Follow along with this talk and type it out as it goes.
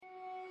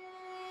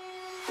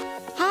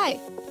Hi,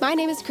 my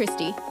name is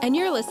Christy, and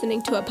you're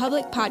listening to a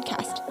public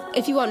podcast.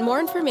 If you want more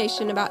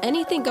information about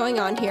anything going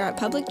on here at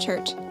Public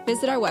Church,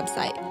 visit our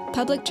website,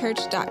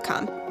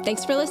 publicchurch.com.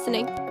 Thanks for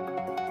listening.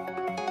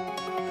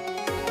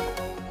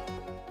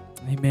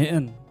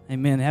 Amen.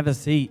 Amen. Have a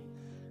seat.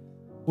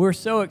 We're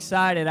so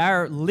excited.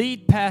 Our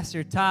lead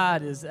pastor,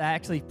 Todd, is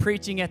actually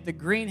preaching at the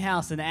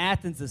Greenhouse in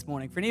Athens this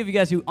morning. For any of you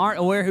guys who aren't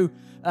aware who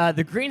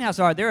the Greenhouse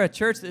are, they're a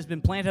church that's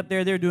been planted up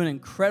there. They're doing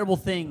incredible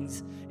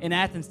things in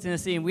Athens,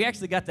 Tennessee, and we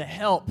actually got to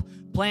help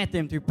plant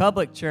them through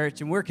Public Church,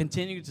 and we're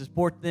continuing to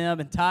support them,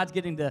 and Todd's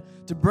getting to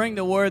bring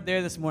the word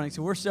there this morning,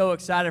 so we're so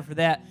excited for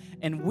that.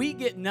 And we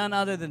get none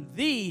other than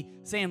the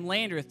Sam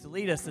Landreth to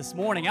lead us this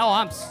morning. Oh,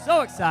 I'm so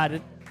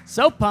excited.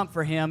 So pumped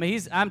for him.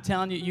 I'm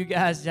telling you, you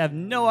guys have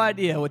no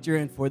idea what you're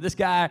in for. This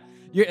guy,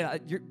 you're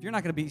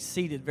not going to be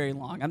seated very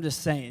long. I'm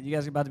just saying. You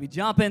guys are about to be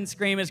jumping,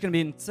 screaming. It's going to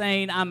be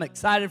insane. I'm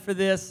excited for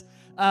this.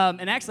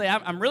 And actually,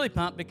 I'm really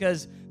pumped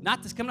because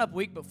not this coming up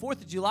week, but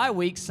 4th of July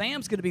week,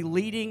 Sam's going to be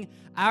leading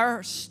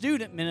our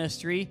student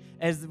ministry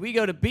as we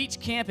go to beach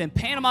camp in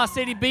Panama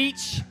City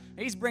Beach.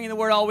 He's bringing the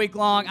word all week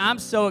long. I'm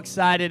so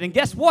excited. And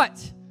guess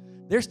what?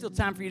 There's still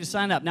time for you to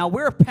sign up. Now,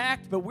 we're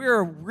packed, but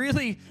we're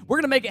going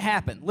to make it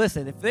happen.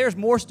 Listen, if there's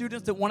more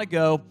students that want to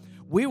go,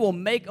 we will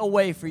make a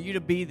way for you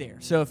to be there.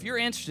 So if you're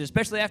interested,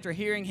 especially after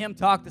hearing him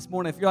talk this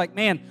morning, if you're like,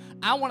 man,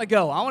 I want to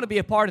go, I want to be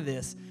a part of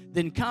this,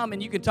 then come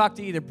and you can talk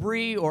to either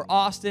Bree or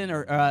Austin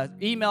or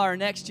email our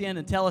NextGen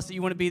and tell us that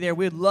you want to be there.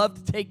 We'd love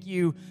to take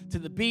you to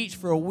the beach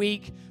for a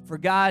week, for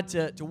God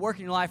to work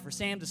in your life, for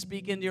Sam to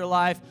speak into your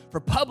life, for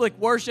public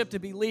worship to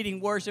be leading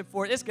worship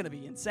for it. It's going to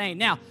be insane.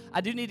 Now,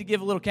 I do need to give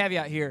a little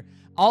caveat here.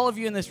 All of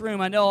you in this room,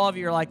 I know all of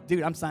you are like,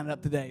 dude, I'm signing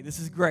up today. This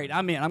is great.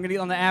 I'm in. I'm going to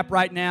get on the app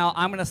right now.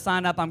 I'm going to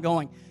sign up. I'm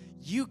going.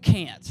 You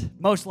can't,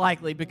 most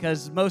likely,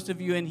 because most of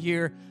you in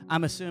here,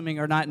 I'm assuming,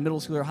 are not in middle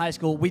school or high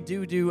school. We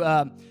do,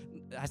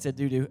 I said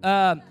do.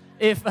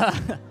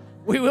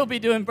 We will be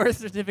doing birth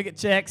certificate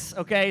checks,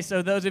 okay?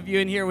 So those of you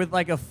in here with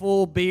like a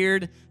full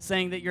beard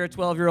saying that you're a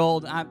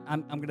 12-year-old,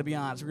 I'm going to be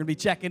honest. We're going to be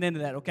checking into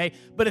that, okay?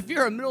 But if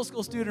you're a middle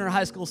school student or a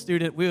high school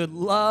student, we would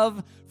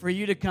love for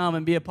you to come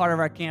and be a part of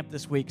our camp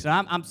this week.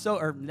 So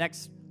or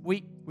next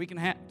week and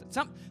a half,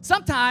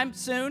 sometime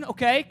soon,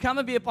 okay? Come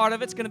and be a part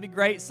of it. It's going to be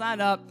great.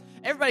 Sign up.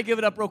 Everybody give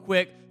it up real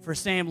quick for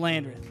Sam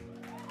Landreth.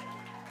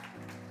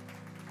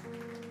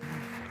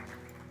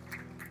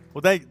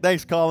 Well,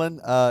 thanks,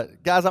 Colin.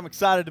 Guys, I'm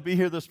excited to be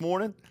here this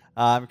morning.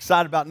 I'm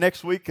excited about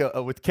next week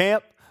with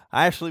camp.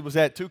 I actually was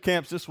at 2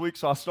 camps this week,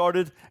 so I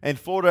started in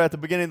Florida at the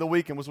beginning of the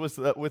week and was with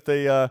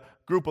a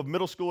group of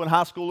middle school and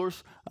high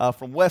schoolers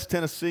from West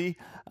Tennessee,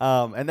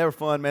 and they were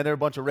fun, man. They were a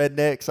bunch of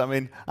rednecks. I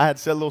mean, I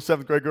had little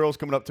 7th grade girls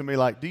coming up to me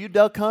like, do you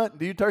duck hunt?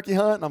 Do you turkey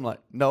hunt? And I'm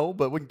like, no,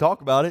 but we can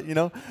talk about it, you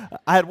know.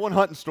 I had one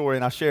hunting story,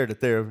 and I shared it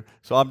there,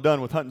 so I'm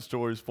done with hunting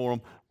stories for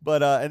them.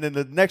 But and then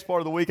the next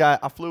part of the week, I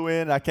flew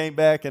in, I came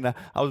back, and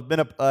I was been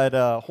up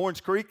at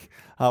Horns Creek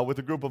with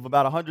a group of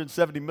about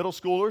 170 middle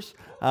schoolers.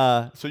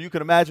 So you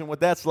can imagine what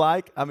that's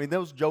like. I mean,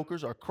 those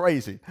jokers are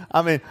crazy.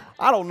 I mean,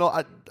 I don't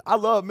know. I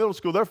love middle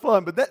school. They're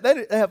fun, but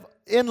they have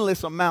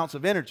endless amounts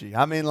of energy.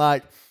 I mean,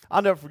 like,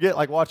 I'll never forget,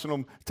 like, watching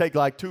them take,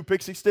 like, 2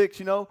 pixie sticks,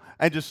 you know,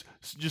 and just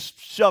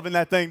shoving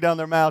that thing down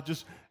their mouth,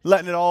 just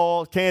letting it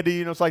all candy,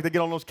 you know, it's like they get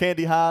on those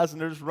candy highs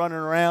and they're just running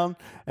around.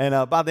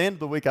 And by the end of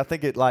the week, I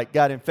think it like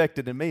got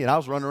infected in me, and I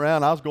was running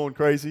around, I was going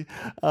crazy.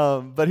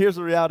 But here's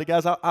the reality,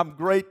 guys. I'm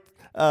great,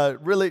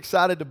 really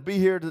excited to be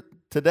here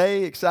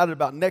today, excited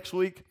about next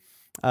week.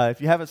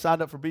 If you haven't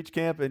signed up for beach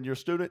camp and you're a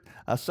student,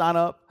 sign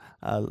up.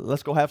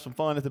 Let's go have some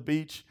fun at the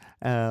beach.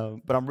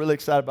 But I'm really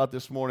excited about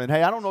this morning.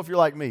 Hey, I don't know if you're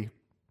like me,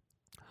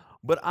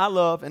 but I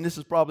love, and this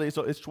is probably,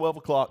 it's 12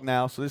 o'clock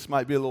now, so this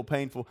might be a little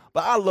painful,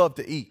 but I love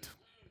to eat.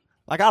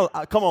 Like,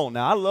 I come on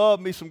now, I love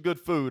me some good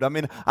food. I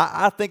mean,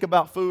 I think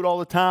about food all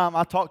the time.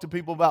 I talk to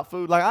people about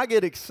food. Like, I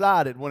get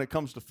excited when it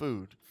comes to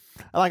food.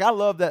 Like, I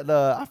love that,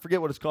 I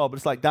forget what it's called, but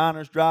it's like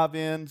diners,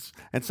 drive-ins,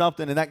 and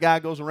something, and that guy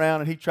goes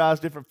around and he tries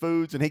different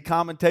foods and he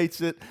commentates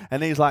it,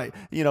 and he's like,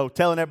 you know,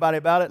 telling everybody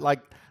about it.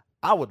 Like,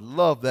 I would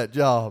love that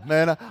job,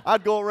 man.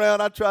 I'd go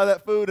around, I'd try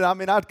that food, and I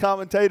mean, I'd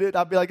commentate it.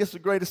 I'd be like, it's the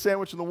greatest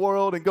sandwich in the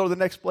world, and go to the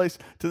next place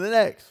to the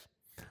next.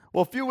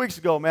 Well, a few weeks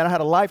ago, man, I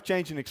had a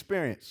life-changing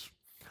experience.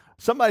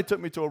 Somebody took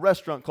me to a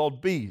restaurant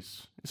called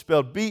Bees. It's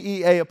spelled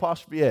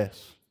B-E-A''S.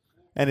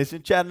 And it's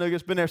in Chattanooga.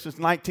 It's been there since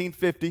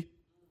 1950.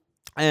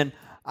 And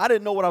I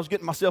didn't know what I was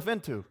getting myself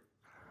into.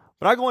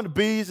 But I go into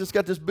Bees. It's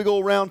got this big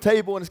old round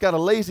table, and it's got a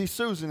Lazy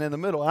Susan in the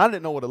middle. And I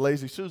didn't know what a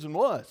Lazy Susan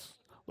was.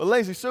 But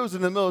Lazy Susan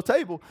in the middle of the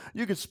table,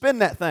 you could spin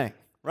that thing,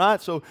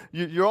 right? So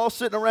you're all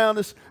sitting around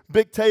this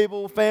big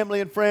table, family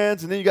and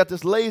friends, and then you got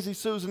this Lazy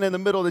Susan in the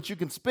middle that you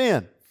can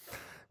spin.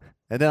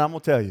 And then I'm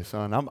going to tell you,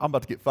 son, I'm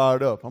about to get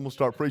fired up. I'm going to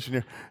start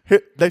preaching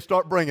here. They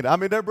start bringing it. I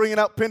mean, they're bringing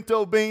out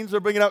pinto beans.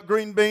 They're bringing out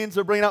green beans.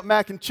 They're bringing out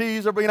mac and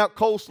cheese. They're bringing out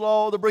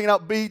coleslaw. They're bringing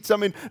out beets. I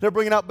mean, they're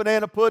bringing out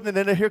banana pudding. And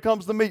then here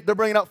comes the meat. They're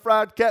bringing out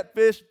fried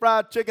catfish,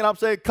 fried chicken. I'm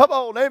saying, come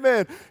on,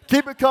 amen.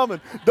 Keep it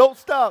coming. Don't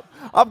stop.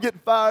 I'm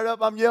getting fired up.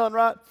 I'm yelling,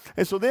 right?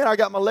 And so then I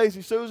got my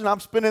Lazy Susan. I'm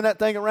spinning that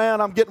thing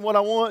around. I'm getting what I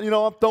want.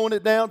 I'm throwing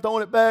it down,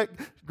 throwing it back,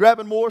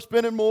 grabbing more,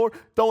 spinning more,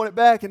 throwing it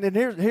back. And then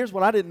here's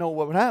what I didn't know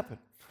what would happen.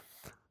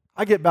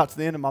 I get about to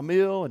the end of my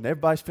meal, and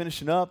everybody's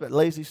finishing up. That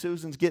Lazy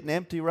Susan's getting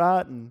empty,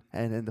 right?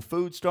 And the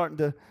food's starting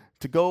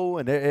to go,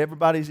 and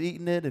everybody's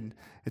eating it, and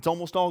it's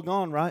almost all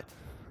gone, right?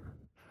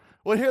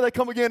 Well, here they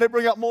come again. They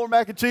bring out more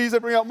mac and cheese. They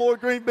bring out more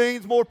green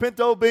beans, more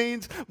pinto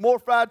beans, more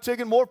fried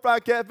chicken, more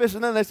fried catfish.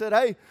 And then they said,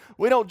 hey,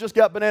 we don't just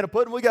got banana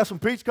pudding. We got some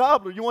peach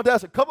cobbler. You want that? I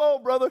said, come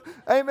on, brother.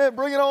 Amen.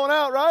 Bring it on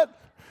out, right?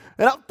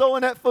 And I'm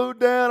throwing that food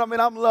down. I mean,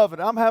 I'm loving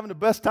it. I'm having the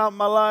best time of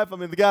my life. I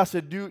mean, the guy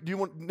said, do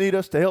you need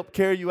us to help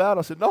carry you out?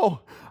 I said,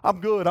 no,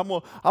 I'm good. I'm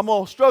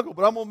gonna struggle,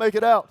 but I'm going to make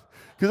it out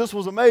because this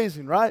was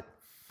amazing, right?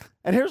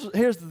 And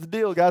here's the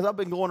deal, guys. I've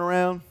been going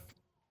around,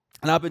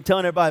 and I've been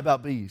telling everybody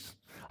about bees.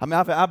 I mean,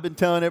 I've been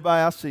telling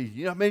everybody I see,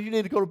 man, you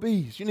need to go to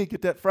Bees. You need to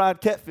get that fried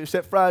catfish,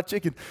 that fried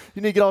chicken.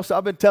 You need to get all.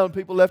 I've been telling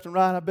people left and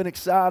right. I've been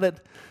excited,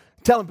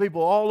 telling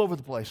people all over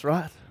the place,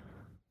 right?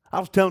 I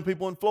was telling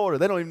people in Florida,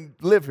 they don't even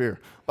live here.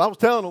 But I was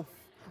telling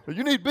them,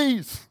 you need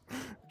Bees.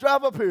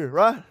 Drive up here,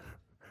 right?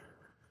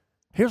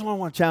 Here's what I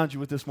want to challenge you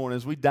with this morning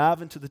as we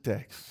dive into the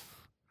text.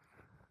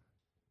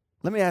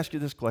 Let me ask you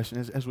this question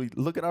as we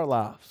look at our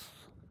lives.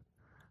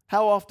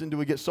 How often do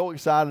we get so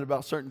excited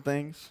about certain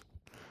things?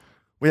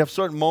 We have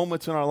certain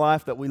moments in our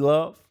life that we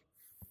love,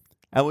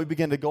 and we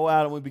begin to go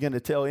out and we begin to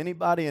tell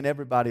anybody and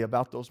everybody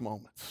about those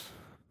moments.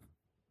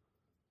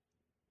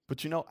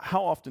 But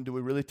how often do we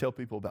really tell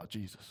people about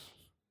Jesus?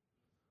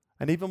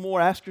 And even more,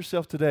 ask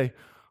yourself today,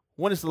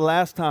 when is the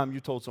last time you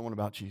told someone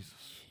about Jesus?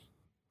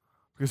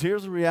 Because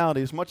here's the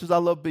reality. As much as I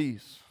love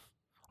Bees,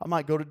 I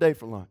might go today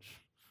for lunch.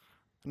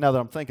 Now that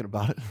I'm thinking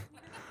about it.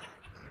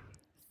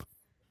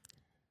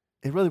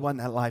 It really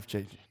wasn't that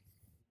life-changing.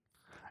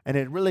 And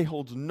it really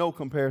holds no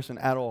comparison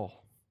at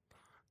all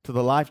to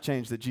the life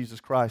change that Jesus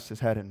Christ has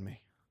had in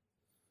me.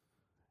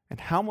 And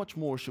how much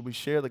more should we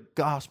share the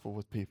gospel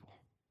with people?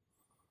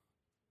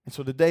 And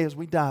so today as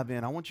we dive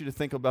in, I want you to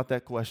think about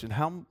that question.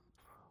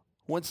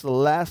 When's the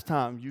last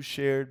time you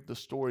shared the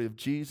story of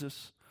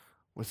Jesus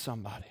with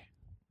somebody?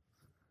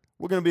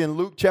 We're going to be in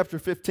Luke chapter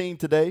 15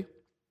 today,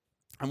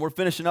 and we're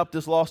finishing up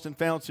this Lost and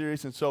Found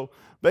series. And so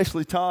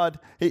basically Todd,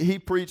 he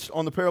preached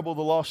on the parable of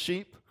the lost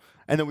sheep,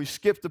 and then we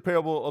skipped the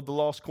parable of the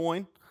lost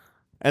coin,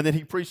 and then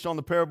he preached on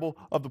the parable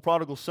of the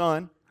prodigal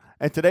son.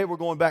 And today we're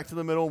going back to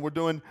the middle, and we're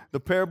doing the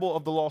parable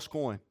of the lost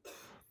coin.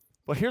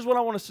 But here's what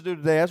I want us to do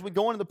today. As we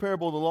go into the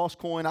parable of the lost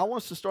coin, I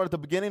want us to start at the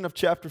beginning of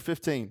chapter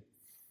 15.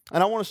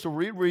 And I want us to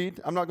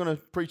reread. I'm not going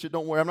to preach it,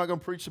 don't worry. I'm not going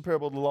to preach the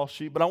parable of the lost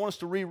sheep, but I want us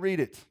to reread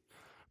it.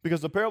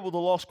 Because the parable of the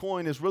lost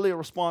coin is really a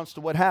response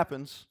to what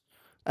happens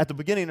at the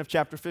beginning of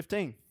chapter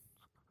 15.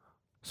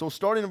 So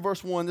starting in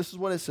verse 1, this is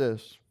what it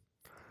says.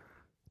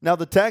 Now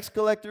the tax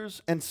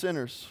collectors and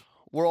sinners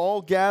were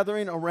all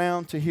gathering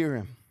around to hear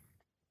him.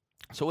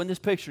 So in this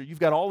picture, you've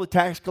got all the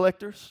tax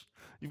collectors,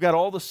 you've got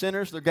all the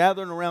sinners, they're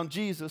gathering around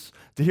Jesus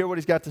to hear what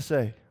he's got to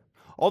say.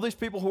 All these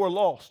people who are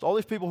lost, all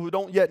these people who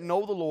don't yet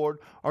know the Lord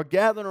are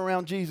gathering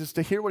around Jesus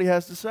to hear what he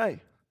has to say.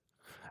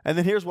 And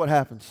then here's what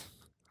happens.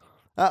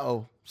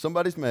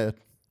 Somebody's mad.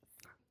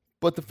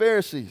 But the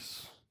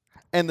Pharisees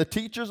and the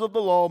teachers of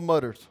the law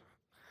muttered,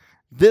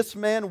 "This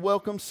man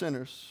welcomes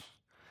sinners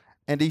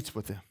and eats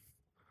with them."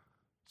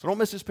 So don't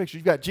miss this picture.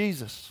 You've got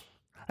Jesus,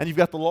 and you've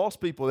got the lost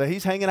people that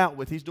he's hanging out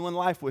with, he's doing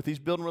life with, he's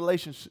building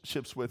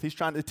relationships with, he's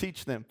trying to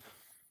teach them.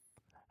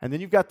 And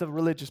then you've got the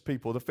religious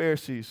people, the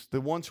Pharisees,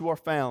 the ones who are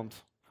found,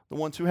 the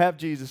ones who have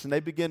Jesus, and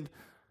they begin,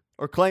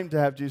 or claim to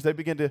have Jesus, they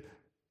begin to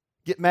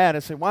get mad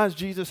and say, why is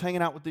Jesus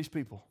hanging out with these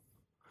people?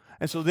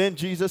 And so then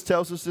Jesus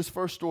tells us this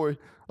first story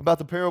about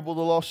the parable of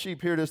the lost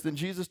sheep. Here it is. Then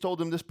Jesus told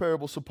them this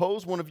parable.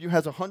 Suppose one of you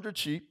has 100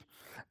 sheep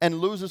and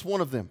loses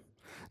one of them.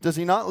 Does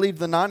he not leave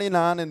the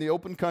 99 in the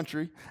open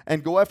country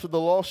and go after the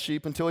lost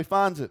sheep until he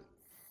finds it?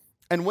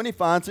 And when he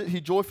finds it, he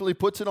joyfully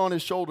puts it on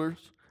his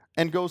shoulders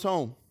and goes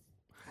home.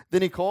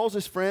 Then he calls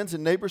his friends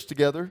and neighbors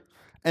together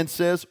and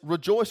says,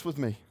 "Rejoice with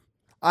me.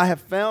 I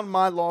have found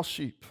my lost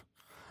sheep."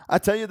 I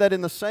tell you that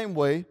in the same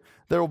way,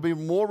 there will be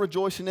more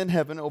rejoicing in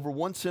heaven over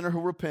one sinner who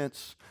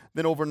repents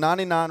than over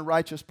 99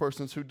 righteous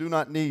persons who do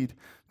not need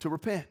to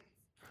repent.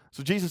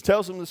 So Jesus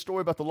tells them the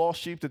story about the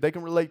lost sheep that they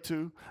can relate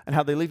to and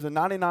how they leave the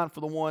 99 for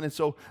the one. And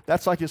so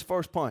that's like his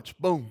first punch.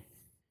 Boom.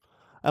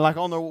 And like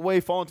on their way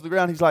falling to the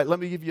ground, he's like, let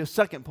me give you a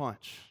second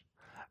punch.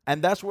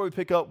 And that's where we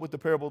pick up with the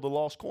parable of the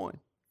lost coin.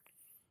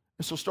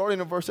 And so starting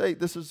in verse 8,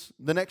 this is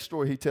the next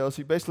story he tells.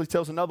 He basically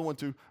tells another one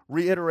to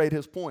reiterate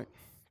his point.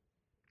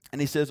 And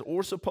he says,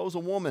 or suppose a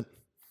woman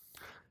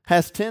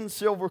has 10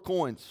 silver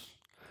coins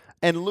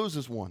and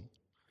loses one.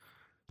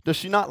 Does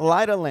she not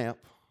light a lamp,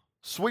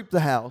 sweep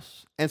the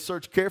house, and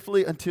search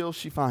carefully until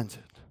she finds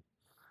it?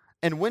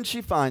 And when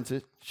she finds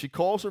it, she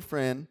calls her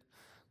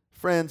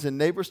friends and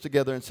neighbors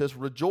together and says,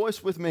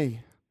 "Rejoice with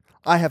me.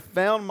 I have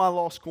found my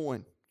lost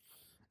coin."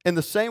 In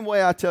the same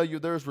way, I tell you,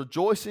 there is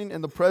rejoicing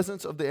in the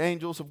presence of the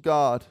angels of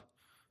God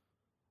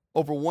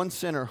over one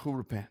sinner who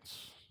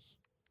repents.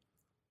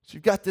 So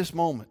you've got this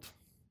moment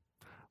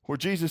where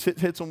Jesus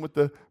hits them with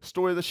the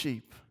story of the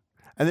sheep.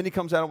 And then he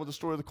comes out with the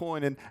story of the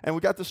coin. And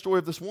we got the story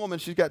of this woman.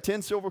 She's got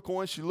 10 silver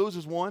coins. She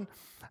loses one.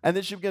 And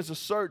then she begins to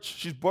search.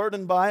 She's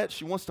burdened by it.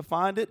 She wants to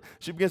find it.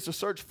 She begins to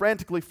search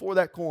frantically for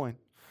that coin.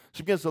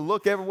 She begins to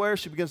look everywhere.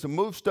 She begins to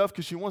move stuff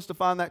because she wants to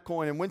find that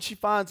coin. And when she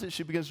finds it,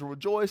 she begins to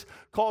rejoice,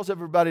 calls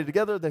everybody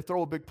together. They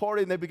throw a big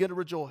party, and they begin to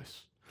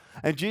rejoice.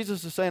 And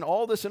Jesus is saying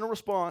all this in a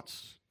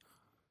response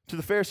to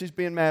the Pharisees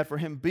being mad for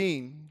him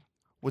being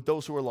with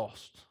those who are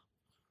lost,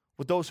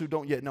 with those who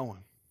don't yet know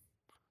him,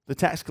 the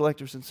tax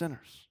collectors and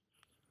sinners.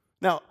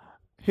 Now,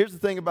 here's the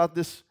thing about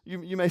this.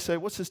 You may say,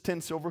 what's this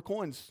 10 silver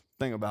coins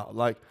thing about?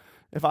 Like,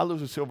 if I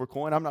lose a silver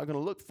coin, I'm not going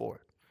to look for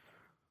it.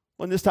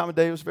 Well, in this time of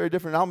day, it was very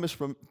different. I'll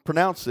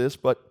mispronounce this,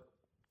 but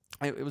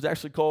it was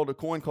actually called a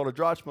coin called a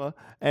drachma,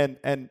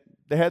 and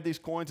they had these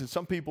coins, and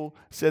some people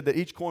said that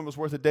each coin was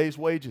worth a day's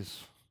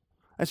wages.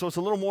 And so it's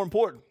a little more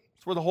important.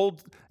 It's worth a whole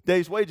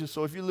day's wages.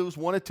 So if you lose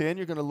 1 of 10,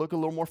 you're going to look a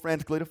little more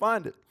frantically to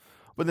find it.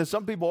 But then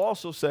some people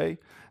also say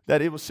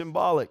that it was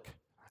symbolic,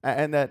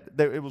 and that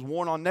it was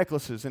worn on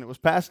necklaces, and it was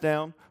passed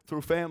down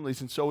through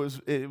families, and so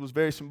it was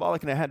very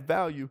symbolic, and it had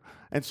value.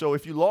 And so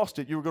if you lost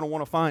it, you were going to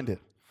want to find it.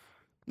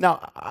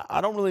 Now,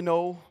 I don't really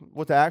know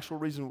what the actual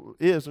reason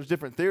is. There's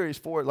different theories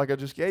for it, like I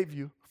just gave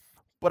you.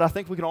 But I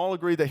think we can all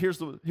agree that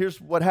here's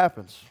what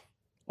happens.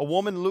 A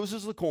woman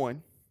loses the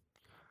coin,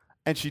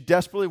 and she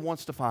desperately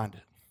wants to find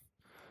it.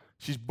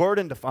 She's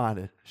burdened to find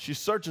it. She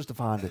searches to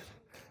find it.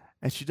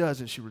 And she does,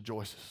 and she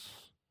rejoices.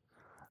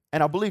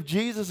 And I believe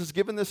Jesus is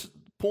giving this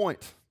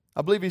point.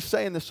 I believe he's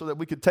saying this so that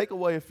we could take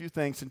away a few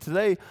things. And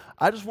today,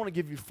 I just want to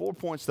give you 4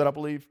 points that I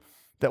believe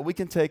that we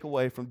can take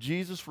away from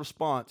Jesus'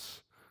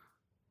 response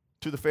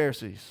to the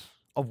Pharisees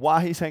of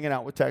why he's hanging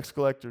out with tax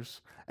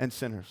collectors and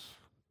sinners.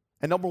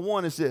 And number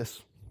 1 is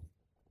this,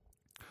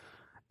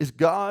 is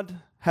God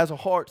has a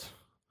heart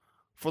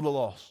for the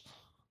lost.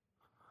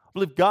 I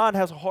believe God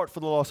has a heart for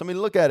the lost. I mean,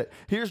 look at it.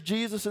 Here's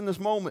Jesus in this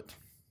moment,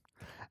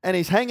 and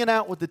he's hanging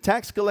out with the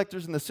tax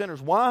collectors and the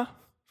sinners. Why?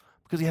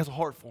 Because he has a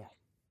heart for them.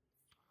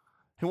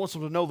 He wants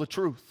them to know the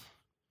truth.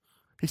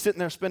 He's sitting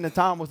there spending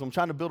time with them,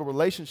 trying to build a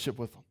relationship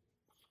with them.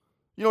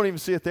 You don't even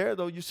see it there,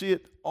 though. You see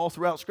it all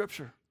throughout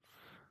Scripture.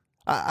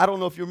 I don't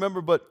know if you remember,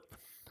 but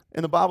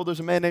in the Bible, there's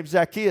a man named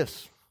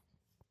Zacchaeus.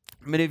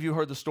 Many of you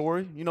heard the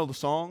story. You know the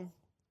song.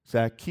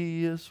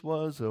 Zacchaeus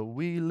was a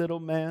wee little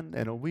man,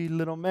 and a wee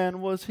little man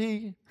was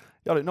he.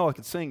 Y'all didn't know I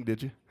could sing,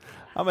 did you?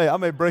 I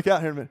may break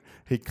out here in a minute.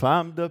 He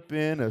climbed up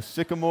in a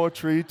sycamore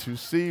tree to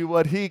see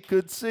what he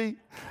could see.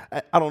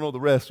 I don't know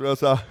the rest, or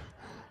else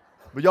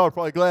but y'all are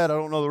probably glad I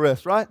don't know the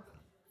rest, right?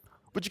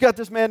 But you got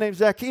this man named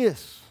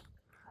Zacchaeus,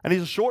 and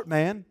he's a short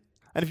man.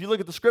 And if you look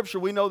at the Scripture,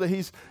 we know that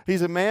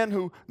he's a man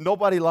who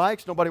nobody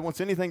likes, nobody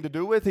wants anything to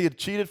do with. He had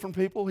cheated from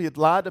people, he had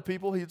lied to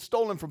people, he had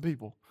stolen from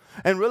people.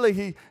 And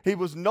really, he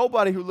was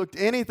nobody who looked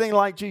anything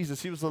like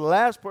Jesus. He was the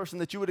last person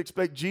that you would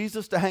expect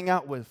Jesus to hang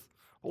out with.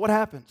 But what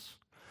happens?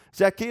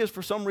 Zacchaeus,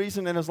 for some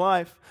reason in his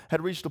life,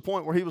 had reached a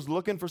point where he was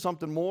looking for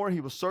something more. He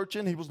was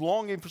searching. He was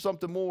longing for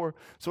something more.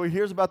 So he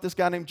hears about this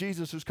guy named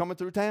Jesus who's coming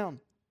through town.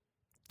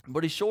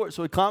 But he's short,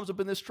 so he climbs up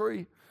in this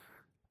tree.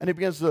 And he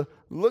begins to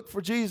look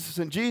for Jesus.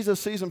 And Jesus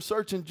sees him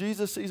searching.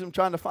 Jesus sees him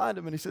trying to find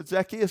him. And he said,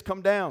 Zacchaeus,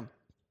 come down,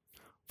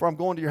 for I'm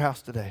going to your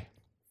house today.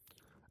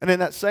 And in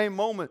that same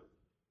moment,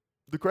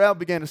 the crowd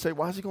began to say,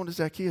 why is he going to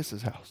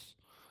Zacchaeus' house?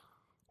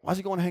 Why is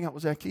he going to hang out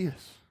with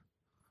Zacchaeus?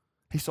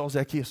 He saw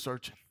Zacchaeus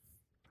searching.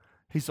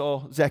 He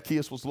saw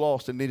Zacchaeus was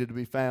lost and needed to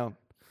be found.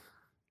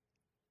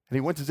 And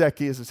he went to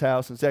Zacchaeus'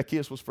 house, and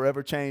Zacchaeus was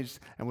forever changed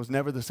and was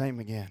never the same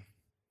again.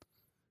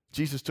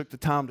 Jesus took the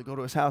time to go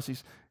to his house. He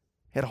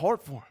had a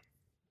heart for him.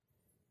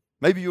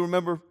 Maybe you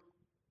remember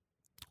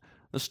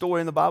the story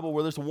in the Bible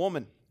where there's a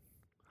woman,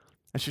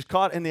 and she's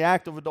caught in the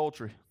act of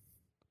adultery.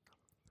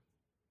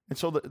 And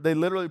so they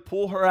literally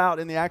pull her out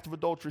in the act of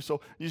adultery. So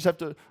you just have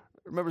to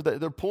remember that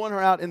they're pulling her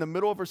out in the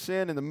middle of her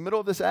sin, in the middle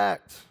of this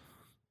act.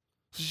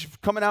 So she's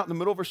coming out in the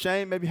middle of her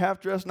shame, maybe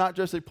half dressed, not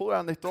dressed. They pull her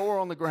out and they throw her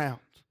on the ground.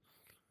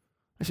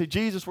 They say,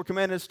 Jesus, we're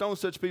commanded to stone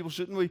such people.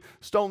 Shouldn't we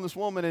stone this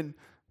woman? And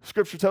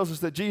Scripture tells us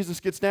that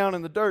Jesus gets down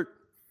in the dirt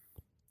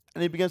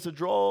and he begins to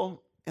draw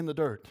in the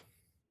dirt.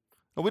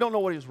 Now, we don't know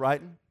what he was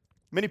writing.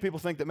 Many people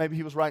think that maybe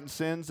he was writing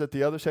sins that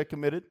the others had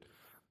committed.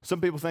 Some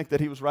people think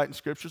that he was writing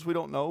scriptures. We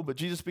don't know. But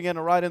Jesus began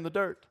to write in the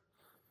dirt.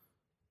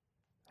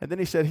 And then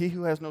he said, he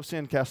who has no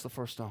sin cast the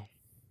first stone.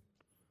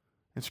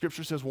 And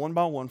Scripture says one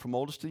by one, from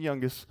oldest to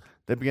youngest,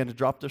 they began to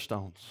drop their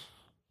stones.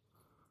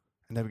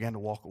 And they began to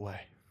walk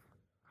away.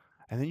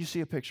 And then you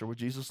see a picture where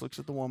Jesus looks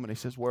at the woman and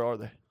he says, where are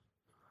they?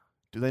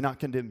 Do they not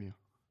condemn you?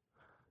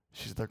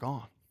 She said, they're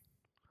gone.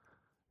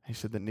 He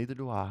said, then neither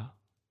do I.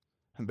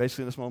 And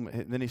basically in this moment,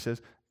 and then he says,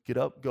 get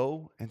up,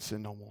 go, and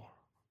sin no more.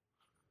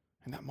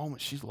 In that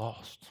moment, she's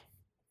lost.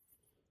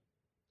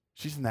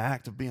 She's in the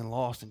act of being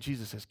lost, and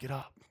Jesus says, get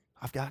up.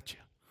 I've got you.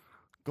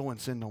 Go and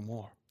sin no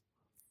more.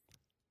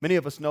 Many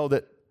of us know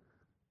that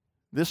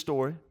this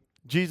story,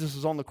 Jesus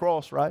is on the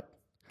cross, right?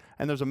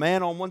 And there's a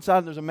man on one side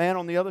and there's a man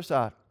on the other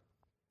side.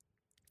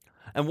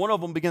 And one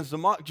of them begins to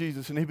mock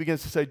Jesus, and he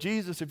begins to say,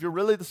 Jesus, if you're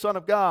really the Son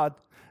of God,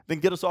 then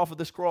get us off of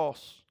this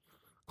cross.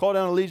 Call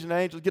down a legion of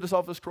angels, get us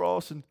off this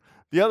cross. And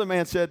the other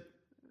man said,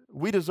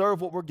 we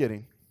deserve what we're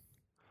getting,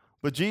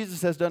 but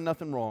Jesus has done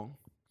nothing wrong.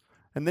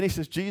 And then he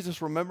says,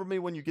 Jesus, remember me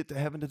when you get to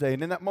heaven today.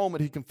 And in that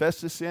moment, he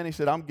confessed his sin. He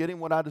said, I'm getting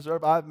what I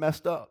deserve. I've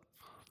messed up.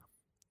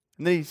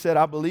 And then he said,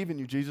 I believe in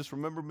you, Jesus.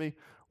 Remember me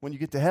when you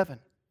get to heaven.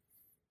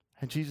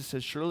 And Jesus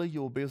says, surely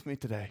you will be with me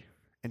today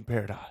in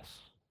paradise.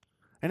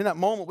 And in that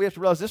moment, we have to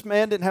realize this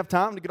man didn't have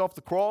time to get off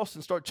the cross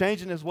and start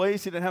changing his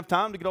ways. He didn't have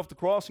time to get off the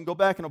cross and go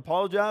back and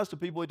apologize to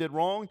people he did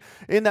wrong.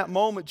 In that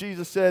moment,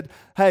 Jesus said,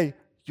 hey,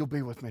 you'll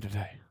be with me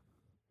today.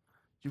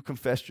 You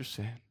confessed your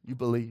sin. You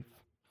believe.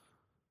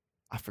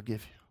 I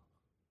forgive you.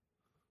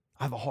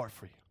 I have a heart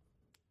for you.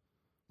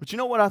 But you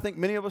know what I think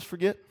many of us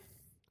forget?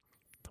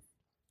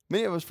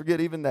 Many of us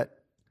forget even that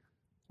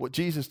what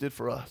Jesus did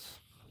for us.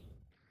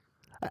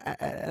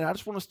 And I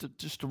just want us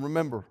to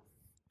remember.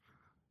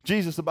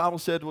 Jesus, the Bible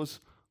said,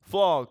 was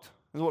flogged.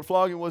 And what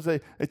flogging was,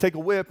 they take a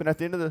whip, and at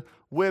the end of the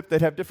whip,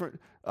 they'd have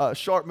different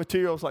sharp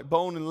materials like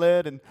bone and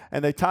lead, and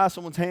they tie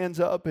someone's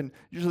hands up, and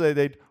usually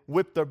they'd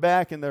whip their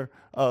back and their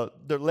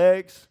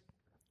legs.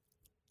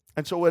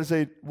 And so as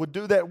they would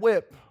do that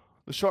whip,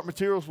 the sharp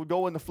materials would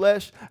go in the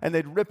flesh, and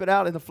they'd rip it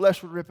out, and the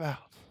flesh would rip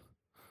out.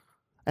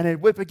 And they'd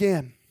whip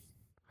again,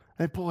 and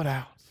they'd pull it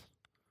out.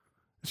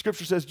 The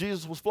scripture says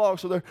Jesus was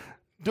flogged, so they're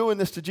doing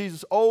this to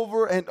Jesus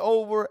over and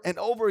over and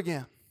over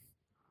again.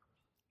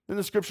 Then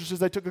the scripture says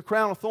they took a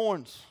crown of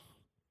thorns,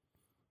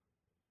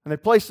 and they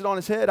placed it on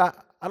his head. I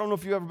don't know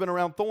if you've ever been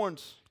around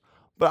thorns,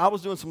 but I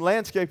was doing some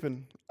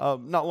landscaping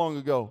not long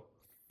ago,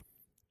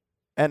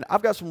 and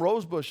I've got some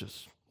rose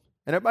bushes,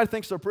 and everybody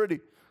thinks they're pretty.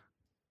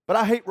 But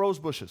I hate rose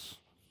bushes.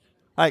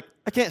 Like,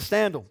 I can't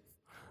stand them.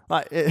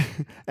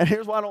 And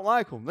here's why I don't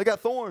like them. They got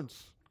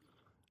thorns.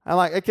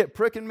 And it kept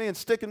pricking me and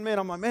sticking me. And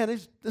I'm like, man,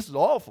 this is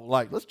awful.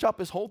 Like, let's chop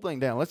this whole thing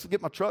down. Let's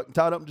get my truck and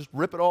tie it up and just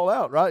rip it all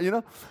out, right? You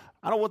know?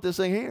 I don't want this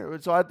thing here.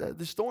 And so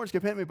these thorns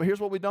kept hitting me. But here's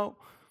what we don't.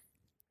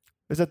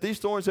 Is that these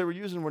thorns they were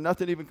using were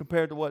nothing even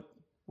compared to what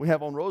we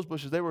have on rose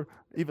bushes. They were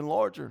even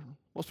larger.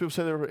 Most people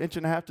say they were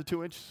 1.5 to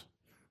 2 inches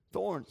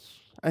thorns.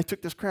 And they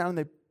took this crown and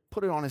they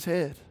put it on his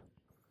head.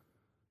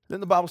 Then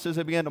the Bible says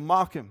they began to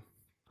mock him,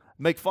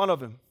 make fun of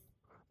him,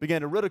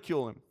 began to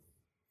ridicule him,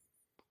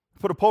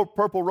 put a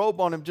purple robe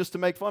on him just to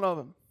make fun of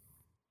him.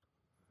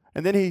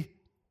 And then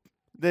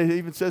they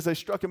even says they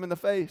struck him in the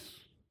face.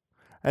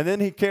 And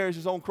then he carries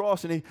his own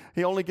cross, and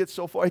he only gets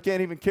so far. He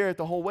can't even carry it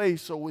the whole way.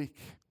 He's so weak.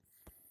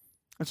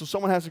 And so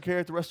someone has to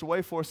carry it the rest of the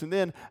way for us. And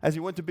then as he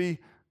went to be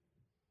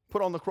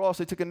put on the cross,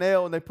 they took a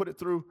nail and they put it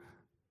through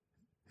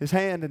his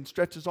hand and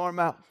stretched his arm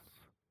out.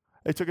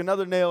 They took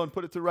another nail and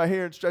put it through right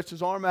here and stretched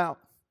his arm out.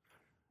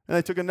 And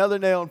they took another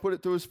nail and put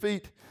it through his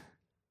feet.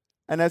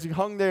 And as he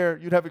hung there,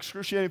 you'd have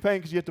excruciating pain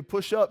because you had to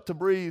push up to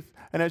breathe.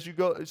 And as you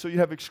go, so you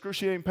have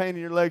excruciating pain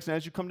in your legs. And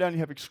as you come down, you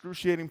have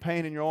excruciating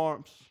pain in your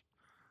arms.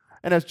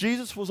 And as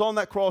Jesus was on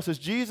that cross, as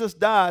Jesus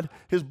died,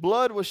 his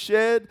blood was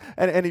shed,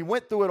 and he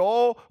went through it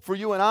all for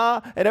you and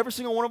I. And every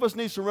single one of us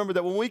needs to remember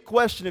that when we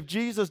question if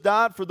Jesus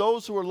died for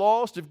those who are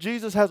lost, if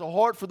Jesus has a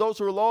heart for those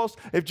who are lost,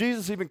 if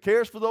Jesus even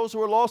cares for those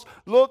who are lost,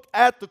 look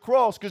at the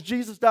cross, because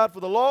Jesus died for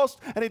the lost,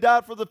 and he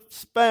died for the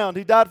found.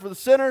 He died for the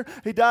sinner.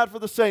 He died for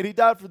the saint. He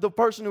died for the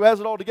person who has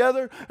it all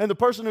together and the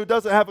person who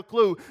doesn't have a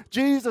clue.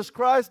 Jesus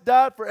Christ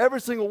died for every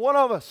single one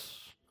of us.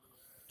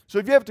 So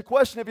if you have to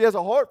question if he has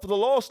a heart for the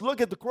lost, look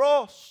at the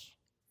cross.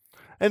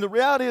 And the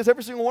reality is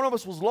every single one of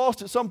us was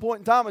lost at some point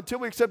in time until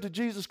we accepted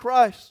Jesus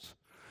Christ.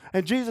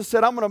 And Jesus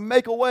said, I'm going to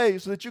make a way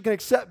so that you can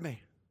accept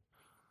me.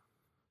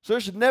 So there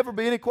should never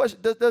be any question,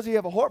 does he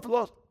have a heart for the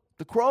lost?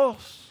 The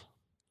cross.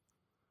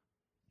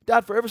 He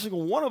died for every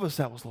single one of us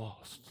that was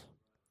lost.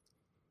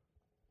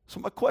 So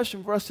my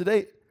question for us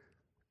today,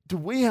 do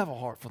we have a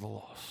heart for the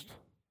lost?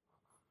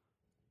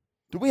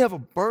 Do we have a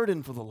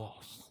burden for the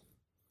lost?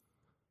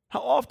 How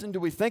often do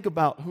we think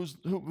about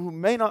who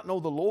may not know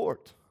the Lord?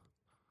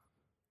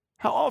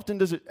 How often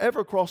does it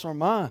ever cross our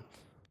mind?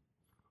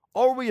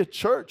 Are we a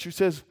church who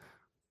says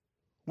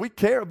we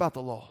care about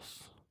the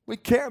lost? We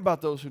care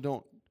about those who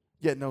don't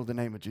yet know the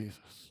name of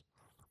Jesus.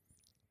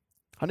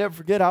 I'll never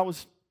forget, I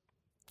was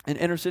in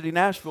inner city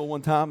Nashville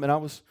one time, and I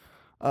was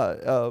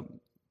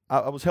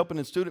helping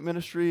in student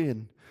ministry,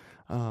 and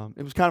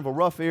it was kind of a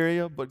rough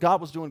area, but God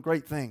was doing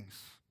great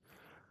things.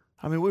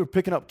 I mean, we were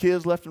picking up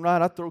kids left and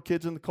right. I'd throw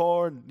kids in the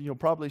car, and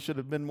probably should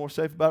have been more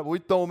safe about it. But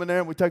we'd throw them in there,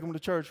 and we'd take them to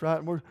church, right?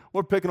 And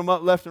we're picking them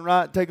up left and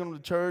right, taking them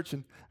to church,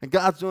 and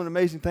God's doing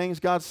amazing things.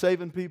 God's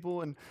saving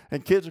people, and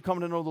kids are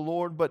coming to know the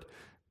Lord. But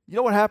you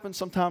know what happens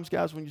sometimes,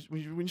 guys, when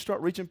you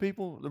start reaching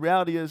people? The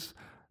reality is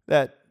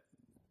that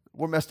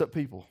we're messed up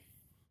people.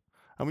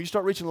 And when you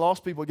start reaching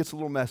lost people, it gets a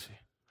little messy.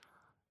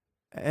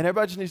 And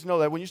everybody just needs to know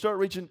that when you start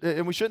reaching,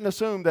 and we shouldn't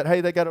assume that,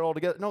 hey, they got it all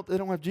together. No, they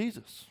don't have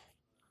Jesus.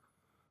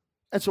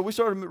 And so we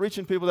started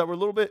reaching people that were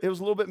it was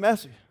a little bit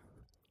messy.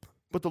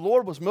 But the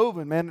Lord was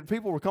moving, man.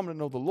 People were coming to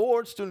know the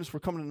Lord. Students were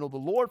coming to know the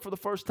Lord for the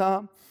first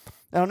time.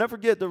 And I'll never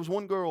forget, there was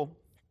one girl,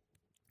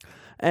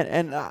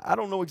 and I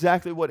don't know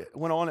exactly what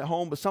went on at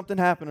home, but something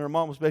happened, and her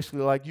mom was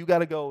basically like, you got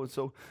to go. And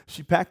so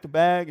she packed the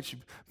bag, and she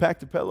packed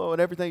the pillow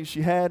and everything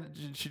she had.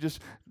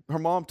 Her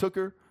mom took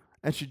her,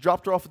 and she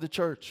dropped her off at the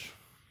church.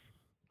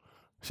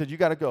 She said, you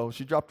got to go.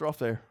 She dropped her off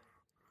there.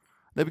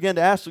 They began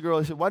to ask the girl,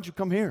 they said, why'd you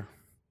come here?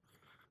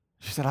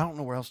 She said, I don't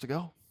know where else to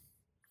go.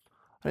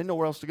 I didn't know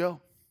where else to go.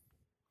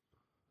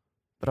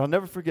 But I'll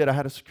never forget, I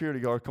had a security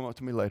guard come up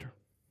to me later.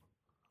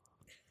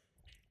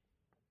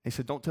 He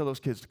said, don't tell those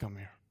kids to come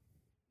here.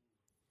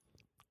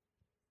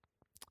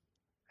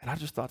 And I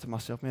just thought to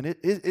myself, man,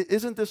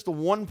 isn't this the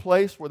one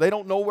place where they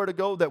don't know where to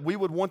go that we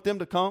would want them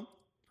to come?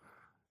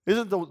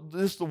 Isn't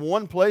this the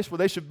one place where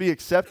they should be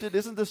accepted?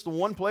 Isn't this the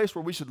one place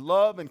where we should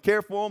love and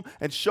care for them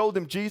and show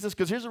them Jesus?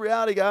 Because here's the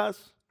reality, guys,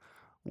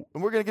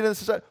 and we're going to get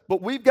into this,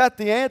 but we've got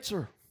the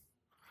answer.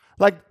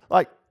 Like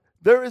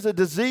there is a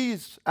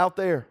disease out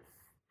there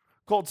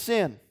called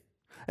sin.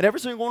 And every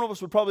single one of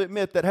us would probably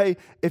admit that, hey,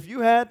 if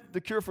you had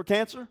the cure for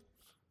cancer,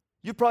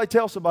 you'd probably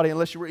tell somebody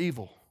unless you were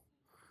evil.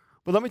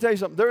 But let me tell you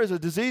something. There is a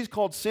disease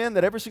called sin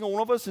that every single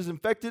one of us is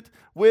infected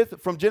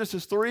with from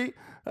Genesis 3.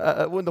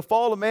 When the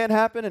fall of man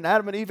happened and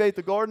Adam and Eve ate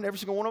the garden, every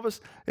single one of us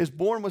is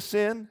born with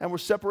sin and we're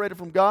separated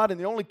from God. And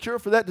the only cure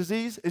for that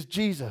disease is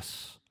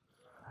Jesus.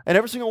 And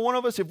every single one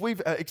of us, if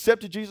we've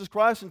accepted Jesus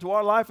Christ into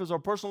our life as our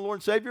personal Lord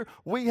and Savior,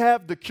 we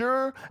have the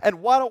cure.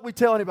 And why don't we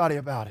tell anybody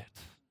about it?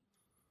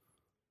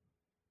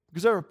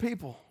 Because there are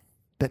people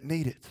that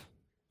need it.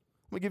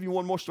 Let me give you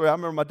one more story. I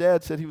remember my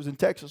dad said he was in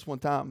Texas one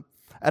time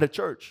at a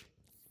church.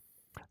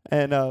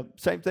 And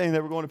same thing, they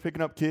were going to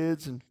picking up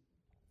kids, and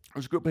there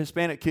was a group of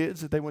Hispanic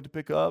kids that they went to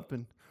pick up,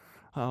 and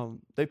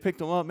they picked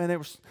them up.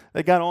 Man,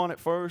 they got on at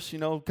first,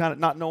 kind of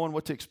not knowing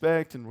what to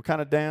expect, and were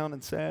kind of down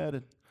and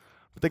sad.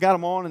 But they got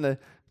them on, and they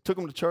took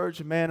them to church,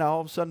 and man, all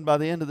of a sudden, by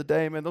the end of the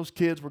day, man, those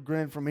kids were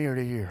grinning from ear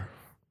to ear.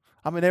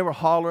 I mean, they were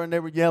hollering, they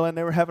were yelling,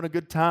 they were having a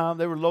good time.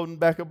 They were loading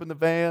back up in the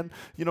van,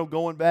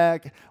 going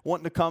back,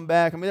 wanting to come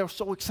back. I mean, they were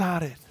so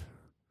excited.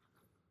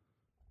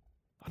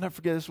 I'll never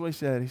forget this is what he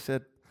said. He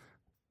said,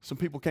 some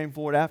people came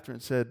forward after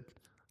and said,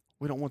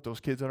 we don't want those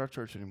kids at our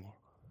church anymore.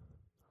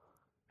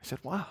 I said,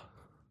 why? I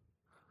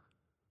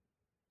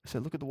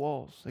said, look at the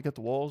walls. They got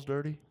the walls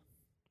dirty.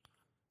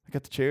 They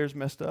got the chairs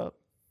messed up.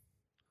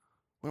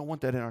 We don't want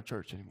that in our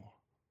church anymore.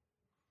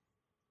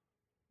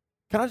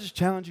 Can I just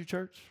challenge you,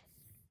 church?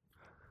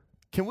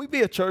 Can we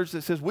be a church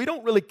that says we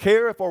don't really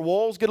care if our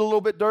walls get a little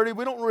bit dirty?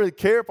 We don't really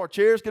care if our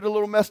chairs get a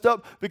little messed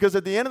up, because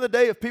at the end of the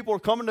day, if people are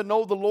coming to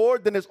know the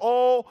Lord, then it's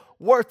all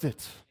worth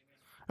it.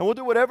 And we'll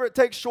do whatever it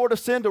takes short of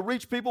sin to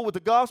reach people with the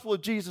gospel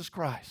of Jesus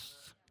Christ.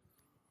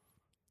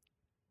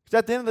 Because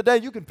at the end of the day,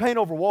 you can paint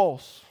over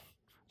walls.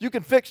 You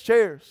can fix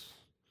chairs.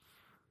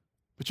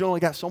 But you only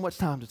got so much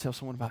time to tell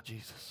someone about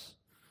Jesus.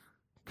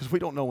 Because we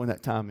don't know when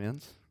that time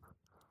ends.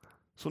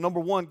 So number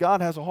one,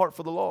 God has a heart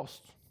for the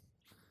lost.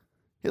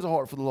 He has a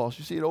heart for the lost.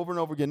 You see it over and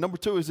over again. Number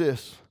two is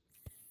this.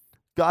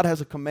 God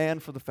has a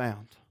command for the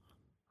found.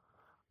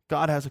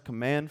 God has a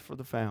command for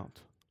the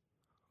found.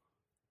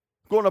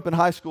 Growing up in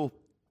high school,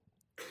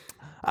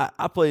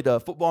 I played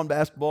football and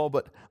basketball,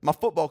 but my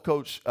football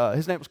coach,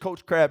 his name was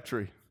Coach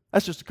Crabtree.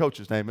 That's just the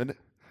coach's name, isn't it?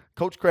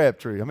 Coach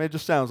Crabtree. I mean, it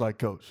just sounds like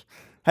coach.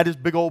 Had this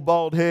big old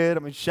bald head. I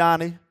mean,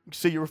 shiny. You can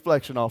see your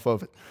reflection off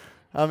of it.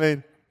 I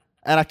mean,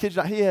 and I kid you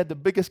not, he had the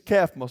biggest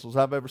calf muscles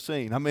I've ever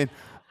seen. I mean,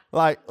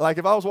 like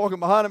if I was walking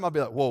behind him, I'd be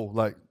like, whoa,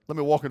 let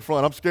me walk in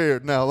front. I'm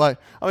scared now.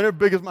 They're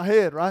big as my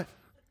head, right?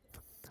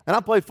 And I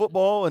played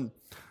football, and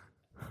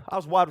I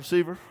was wide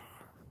receiver.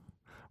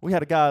 We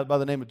had a guy by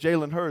the name of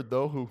Jalen Hurd,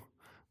 though, who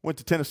went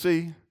to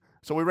Tennessee,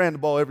 so we ran the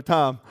ball every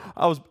time.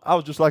 I was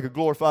just like a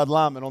glorified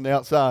lineman on the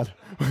outside.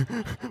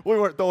 We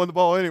weren't throwing the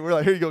ball anywhere. We're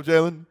like, here you go,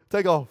 Jalen,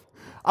 take off.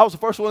 I was the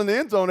first one in the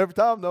end zone every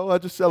time, though. I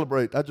just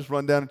celebrate. I just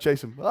run down and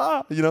chase him.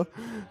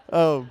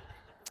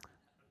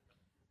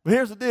 But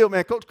here's the deal,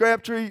 man. Coach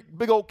Crabtree,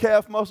 big old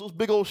calf muscles,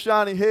 big old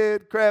shiny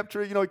head.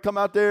 Crabtree, he'd come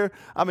out there.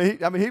 I mean,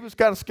 he was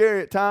kind of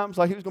scary at times,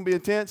 like he was going to be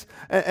intense.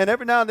 And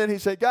every now and then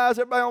he'd say, guys,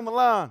 everybody on the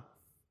line.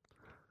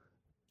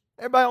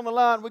 Everybody on the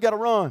line, we got to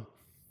run.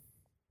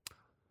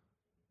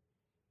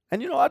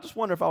 And, I just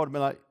wonder if I would have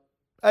been like,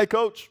 hey,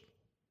 Coach,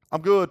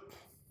 I'm good.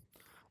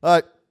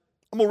 I'm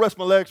going to rest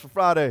my legs for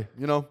Friday,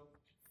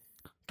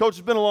 Coach,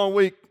 it's been a long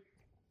week.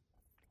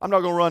 I'm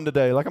not going to run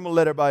today. I'm going to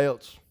let everybody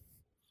else.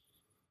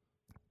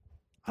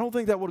 I don't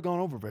think that would have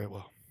gone over very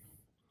well.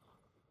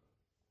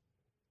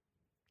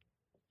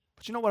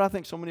 But you know what I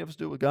think so many of us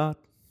do with God?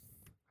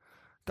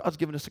 God's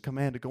given us a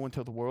command to go and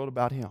tell the world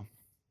about Him.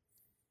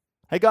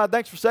 Hey, God,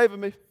 thanks for saving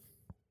me.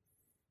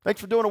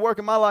 Thanks for doing the work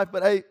in my life,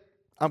 but hey,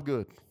 I'm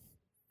good.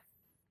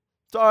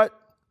 It's all right.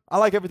 I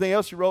like everything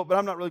else you wrote, but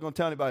I'm not really going to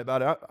tell anybody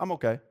about it. I'm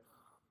okay.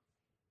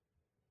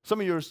 Some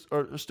of you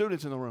are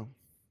students in the room.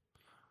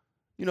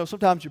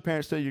 Sometimes your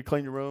parents tell you to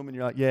clean your room, and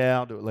you're like, yeah,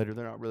 I'll do it later.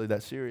 They're not really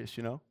that serious,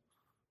 But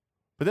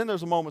then there's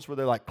the moments where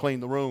they're like,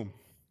 clean the room.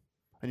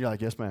 And you're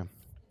like, yes, ma'am.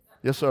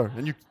 Yes, sir.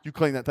 And you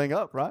clean that thing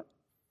up, right?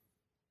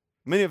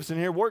 Many of us in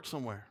here work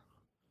somewhere.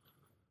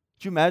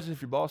 Could you imagine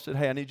if your boss said,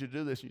 hey, I need you to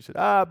do this? And you said,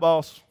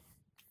 boss,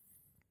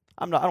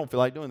 I don't feel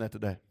like doing that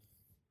today.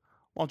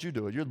 Why don't you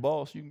do it? You're the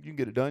boss. You can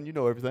get it done. You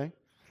know everything.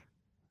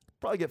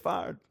 Probably get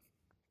fired.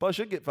 Probably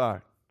should get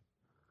fired.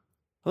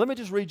 Let me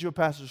just read you a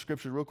passage of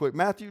Scripture real quick.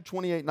 Matthew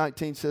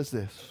 28:19 says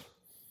this.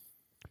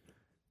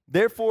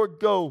 Therefore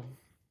go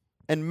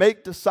and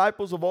make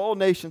disciples of all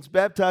nations,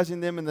 baptizing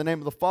them in the name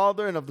of the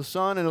Father and of the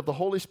Son and of the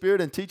Holy Spirit,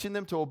 and teaching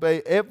them to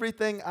obey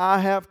everything I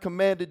have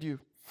commanded you.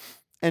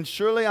 And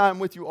surely I am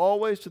with you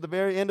always to the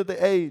very end of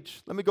the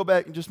age. Let me go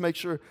back and just make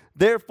sure.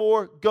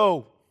 Therefore,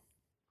 go.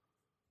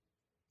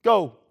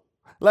 Go.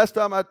 Last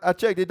time I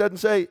checked, it doesn't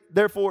say,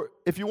 therefore,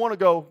 if you want to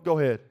go, go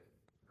ahead.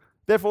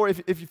 Therefore,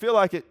 if you feel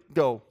like it,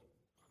 go.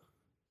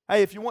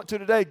 Hey, if you want to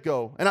today,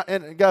 go.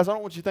 And guys, I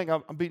don't want you to think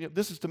I'm beating you.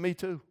 This is to me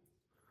too.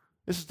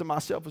 This is to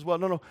myself as well.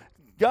 No.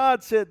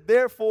 God said,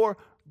 therefore,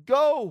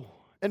 go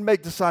and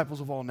make disciples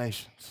of all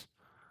nations.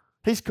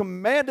 He's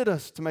commanded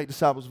us to make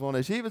disciples of all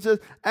nations. He even says,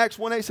 Acts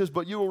 1:8 says,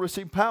 but you will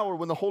receive power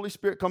when the Holy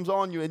Spirit comes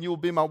on you, and you will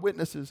be my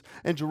witnesses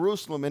in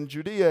Jerusalem and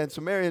Judea and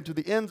Samaria and to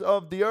the ends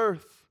of the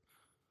earth.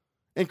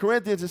 In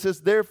Corinthians it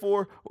says,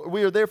 therefore,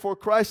 we are therefore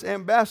Christ's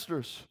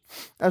ambassadors,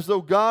 as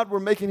though God were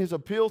making his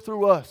appeal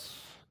through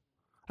us.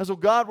 As though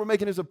God were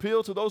making his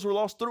appeal to those who are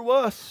lost through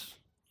us.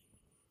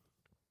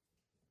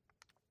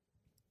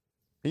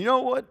 And you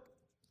know what?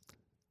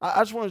 I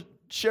just want to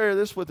share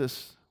this with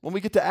us. When we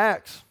get to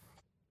Acts,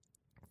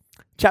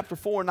 chapter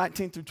 4,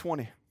 19 through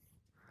 20,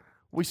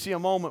 we see a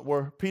moment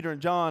where Peter and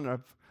John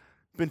have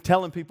been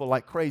telling people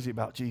like crazy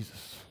about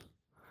Jesus.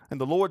 And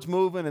the Lord's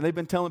moving, and they've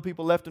been telling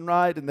people left and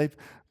right, and they've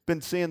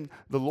been seeing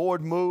the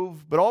Lord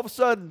move. But all of a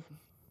sudden,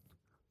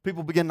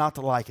 people begin not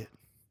to like it.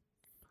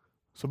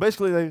 So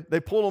basically, they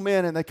pull them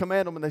in, and they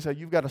command them, and they say,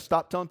 you've got to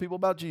stop telling people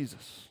about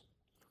Jesus.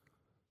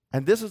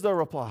 And this is their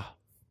reply.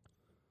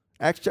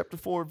 Acts chapter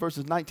 4,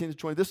 verses 19 to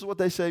 20. This is what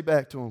they say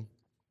back to him.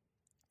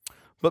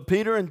 But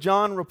Peter and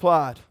John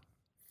replied,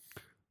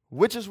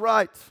 which is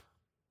right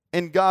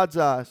in God's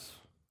eyes,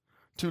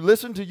 to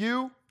listen to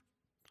you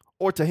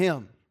or to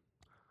him?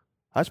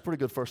 That's a pretty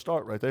good first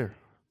start right there.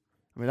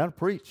 I mean, that'll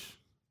preach.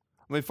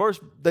 I mean,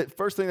 the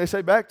first thing they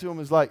say back to him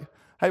is like,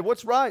 hey,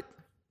 what's right?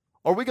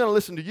 Are we going to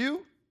listen to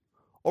you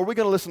or are we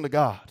going to listen to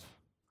God?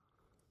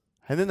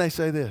 And then they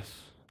say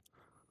this.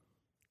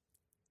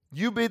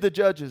 You be the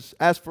judges.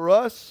 As for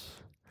us,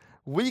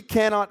 we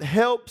cannot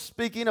help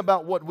speaking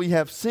about what we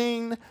have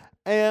seen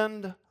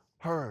and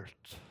heard.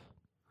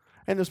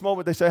 In this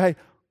moment, they say, hey,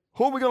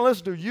 who are we going to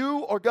listen to, you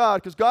or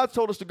God? Because God's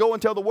told us to go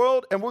and tell the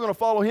world, and we're going to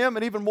follow him,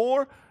 and even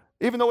more,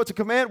 even though it's a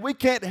command, we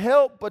can't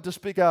help but to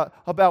speak out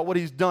about what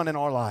he's done in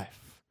our life.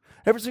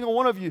 Every single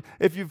one of you,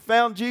 if you've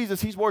found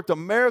Jesus, he's worked a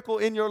miracle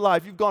in your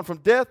life. You've gone from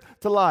death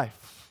to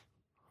life.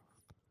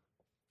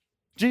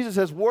 Jesus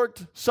has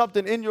worked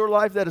something in your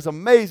life that is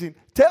amazing.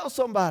 Tell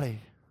somebody.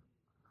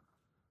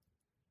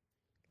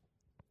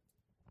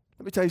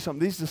 Let me tell you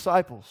something. These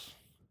disciples,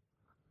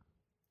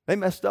 they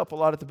messed up a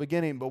lot at the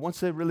beginning, but once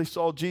they really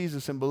saw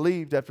Jesus and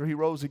believed after he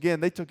rose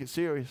again, they took it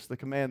serious, the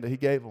command that he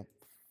gave them.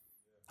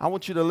 I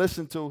want you to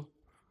listen to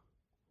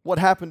what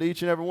happened to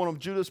each and every one of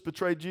them. Judas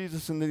betrayed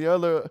Jesus, and the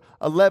other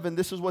 11,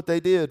 this is what they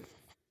did.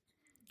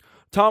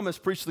 Thomas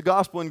preached the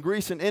gospel in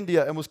Greece and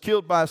India and was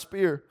killed by a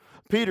spear.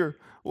 Peter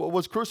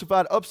was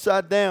crucified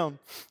upside down.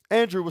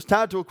 Andrew was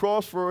tied to a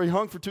cross for he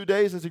hung for 2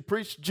 days as he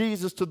preached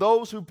Jesus to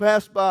those who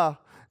passed by.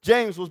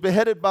 James was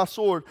beheaded by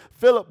sword.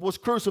 Philip was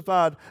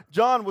crucified.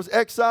 John was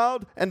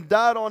exiled and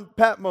died on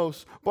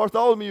Patmos.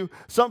 Bartholomew,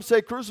 some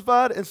say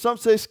crucified and some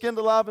say skinned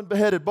alive and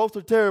beheaded. Both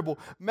are terrible.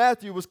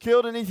 Matthew was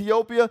killed in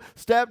Ethiopia,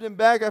 stabbed in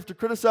back after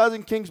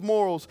criticizing king's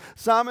morals.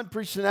 Simon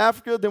preached in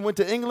Africa, then went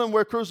to England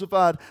where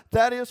crucified.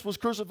 Thaddeus was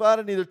crucified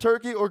in either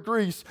Turkey or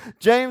Greece.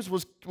 James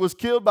was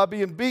killed by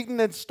being beaten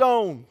and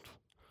stoned.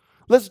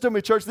 Listen to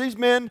me, church. These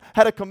men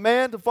had a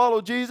command to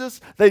follow Jesus.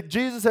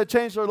 Jesus had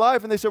changed their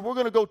life, and they said, we're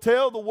going to go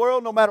tell the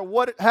world no matter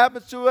what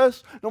happens to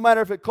us, no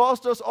matter if it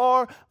costs us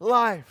our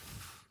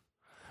life.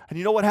 And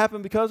you know what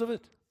happened because of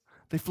it?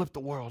 They flipped the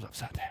world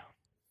upside down.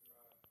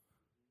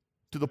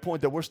 To the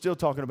point that we're still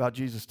talking about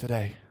Jesus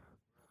today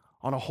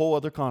on a whole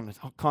other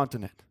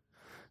continent.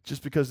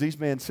 Just because these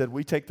men said,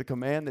 we take the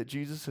command that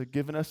Jesus had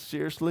given us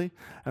seriously,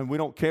 and we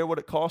don't care what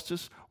it costs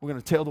us, we're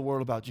going to tell the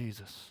world about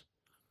Jesus.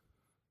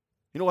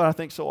 You know what I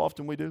think so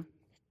often we do?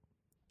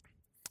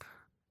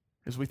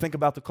 Is we think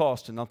about the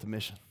cost and not the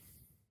mission.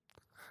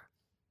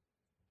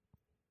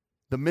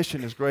 The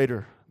mission is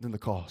greater than the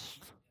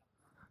cost.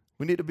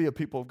 We need to be a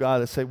people of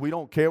God that say, we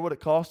don't care what it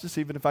costs us,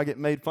 even if I get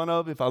made fun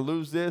of, if I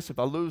lose this, if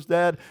I lose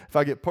that, if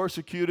I get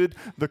persecuted,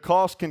 the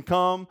cost can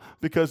come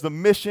because the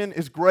mission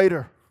is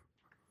greater.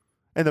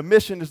 And the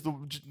mission is the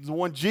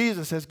one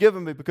Jesus has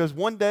given me, because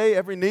one day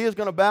every knee is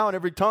going to bow and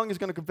every tongue is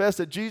going to confess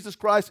that Jesus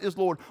Christ is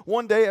Lord.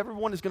 One day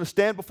everyone is going to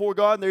stand before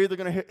God, and they're either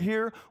going to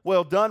hear,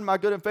 well done, my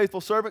good and faithful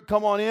servant,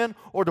 come on in,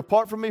 or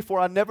depart from me, for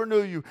I never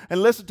knew you.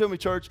 And listen to me,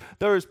 church,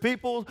 there is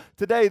people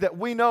today that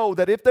we know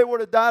that if they were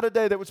to die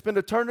today, they would spend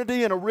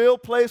eternity in a real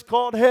place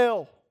called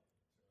hell.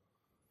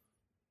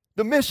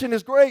 The mission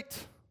is great.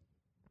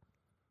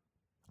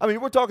 I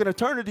mean, we're talking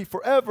eternity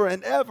forever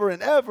and ever and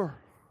ever.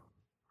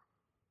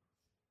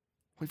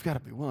 We've got to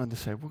be willing to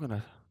say, we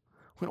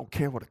don't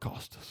care what it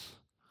costs us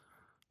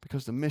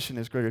because the mission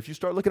is greater. If you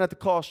start looking at the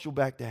cost, you'll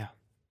back down.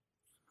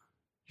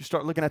 You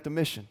start looking at the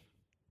mission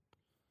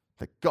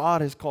that God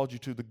has called you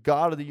to, the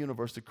God of the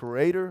universe, the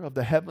creator of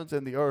the heavens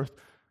and the earth,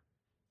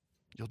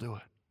 you'll do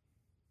it.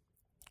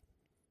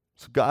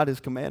 So God has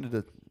commanded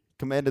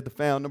the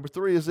found. Number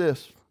 3 is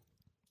this,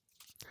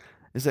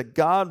 is that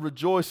God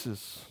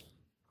rejoices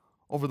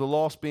over the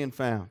lost being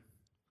found.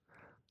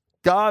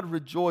 God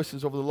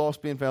rejoices over the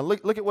lost being found.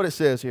 Look at what it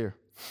says here.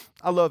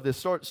 I love this.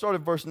 Start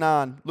at verse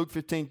 9, Luke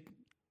 15,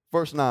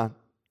 verse 9.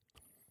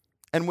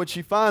 And when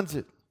she finds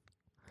it,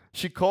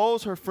 she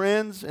calls her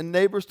friends and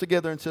neighbors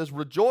together and says,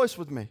 rejoice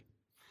with me.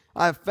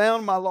 I have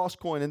found my lost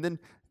coin. And then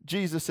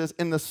Jesus says,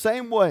 in the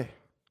same way,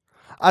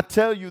 I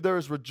tell you, there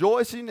is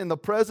rejoicing in the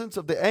presence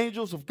of the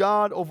angels of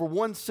God over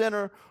one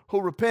sinner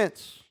who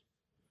repents.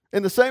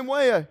 In the same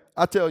way,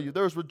 I tell you,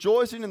 there is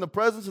rejoicing in the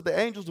presence of the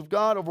angels of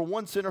God over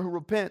one sinner who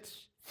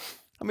repents.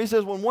 I mean, he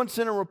says when one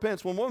sinner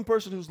repents, when one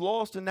person who's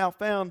lost and now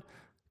found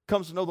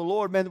comes to know the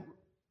Lord, man,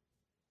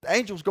 the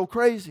angels go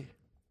crazy.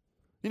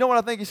 You know what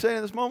I think he's saying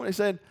in this moment? He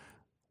said,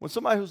 when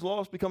somebody who's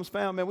lost becomes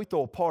found, man, we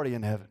throw a party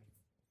in heaven.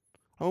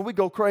 I mean, we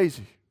go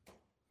crazy.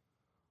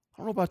 I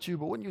don't know about you,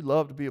 but wouldn't you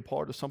love to be a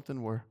part of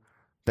something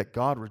that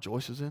God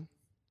rejoices in?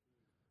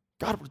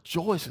 God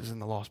rejoices in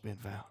the lost being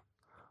found.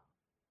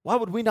 Why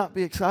would we not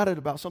be excited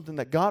about something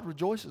that God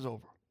rejoices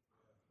over?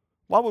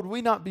 Why would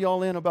we not be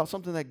all in about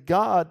something that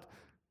God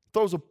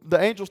the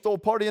angels throw a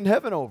party in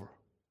heaven over?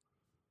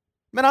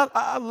 Man,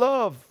 I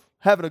love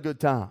having a good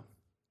time.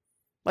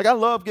 Like, I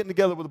love getting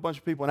together with a bunch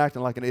of people and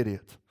acting like an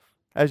idiot,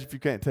 as if you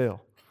can't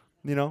tell,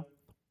 you know?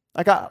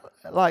 I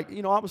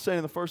was saying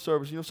in the first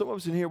service, some of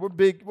us in here, we're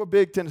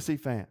big Tennessee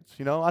fans,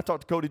 I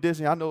talked to Cody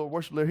Disney. I know a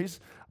worship leader.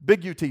 He's a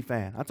big UT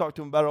fan. I talk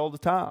to him about it all the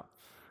time.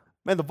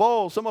 Man, the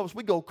Vols, some of us,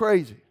 we go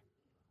crazy.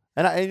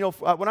 And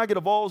when I get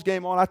a Vols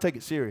game on, I take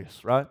it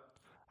serious, right?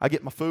 I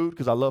get my food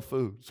because I love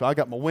food. So I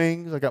got my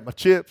wings, I got my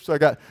chips, I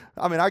got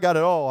it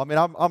all. I mean,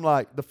 I'm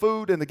like, the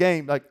food and the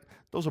game, like,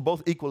 those are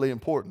both equally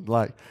important.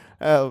 Like,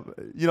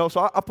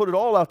 so I put it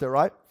all out there,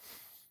 right?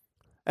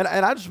 And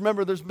I just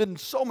remember there's been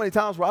so many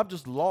times where I've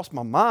just lost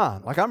my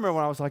mind. Like, I remember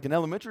when I was like in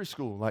elementary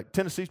school, like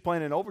Tennessee's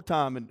playing in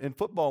overtime in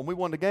football, and we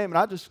won the game, and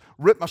I just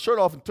ripped my shirt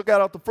off and took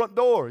out the front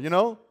door,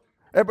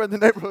 Everybody in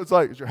the neighborhood's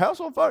like, is your house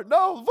on fire?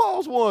 No, the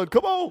Vols won.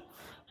 Come on.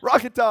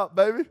 Rocket Top,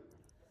 baby.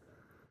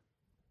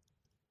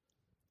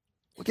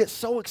 We get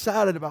so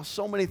excited about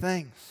so many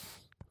things.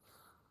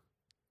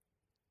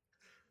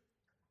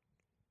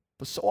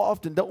 But so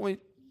often, don't we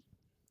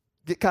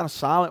get kind of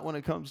silent when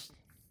it comes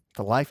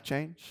to life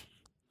change?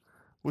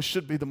 Which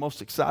should be the most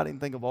exciting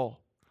thing of all.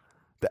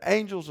 The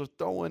angels are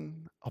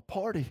throwing a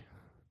party.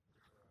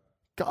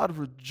 God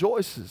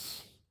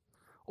rejoices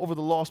over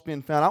the lost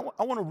being found.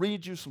 I want to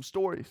read you some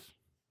stories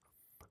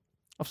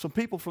of some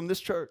people from this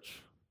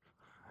church.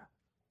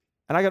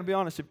 And I got to be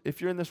honest, if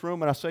you're in this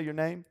room and I say your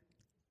name,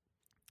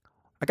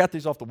 I got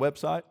these off the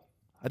website.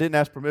 I didn't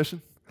ask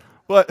permission.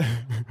 But,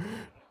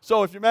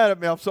 so if you're mad at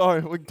me, I'm sorry.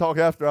 We can talk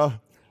after.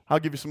 I'll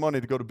give you some money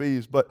to go to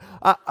Bees. But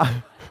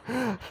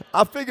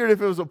I figured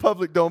if it was a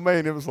public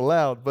domain, it was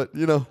allowed. But,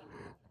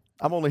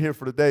 I'm only here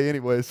for the day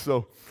anyway.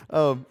 So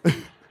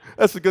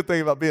that's the good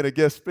thing about being a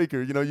guest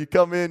speaker. You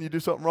come in, you do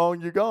something wrong,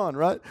 you're gone,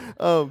 right?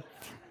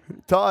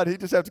 Todd, he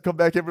just has to come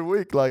back every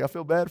week. Like, I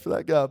feel bad for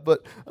that guy.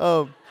 But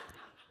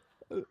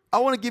I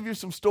want to give you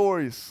some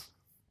stories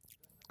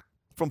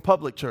from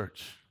public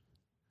church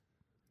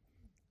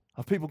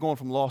of people going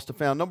from lost to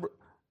found.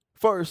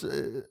 First,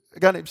 a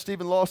guy named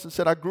Stephen Lawson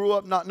said, I grew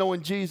up not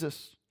knowing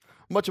Jesus.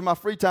 Much of my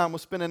free time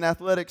was spent in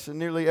athletics, and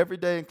nearly every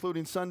day,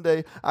 including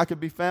Sunday, I could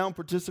be found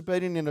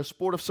participating in a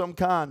sport of some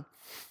kind.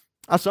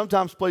 I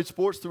sometimes played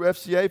sports through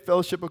FCA,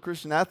 Fellowship of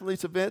Christian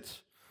Athletes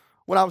events.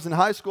 When I was in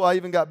high school, I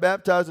even got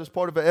baptized as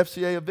part of an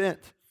FCA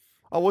event.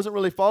 I wasn't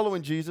really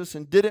following Jesus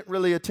and didn't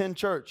really attend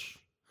church.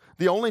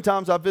 The only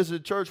times I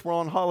visited church were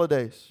on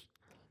holidays.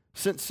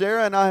 Since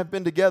Sarah and I have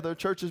been together,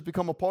 church has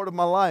become a part of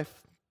my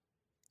life.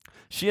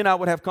 She and I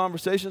would have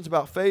conversations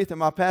about faith and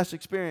my past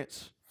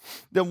experience.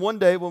 Then one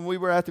day when we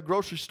were at the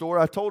grocery store,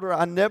 I told her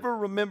I never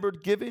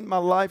remembered giving my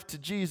life to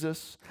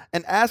Jesus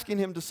and asking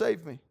him to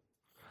save me.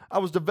 I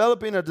was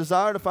developing a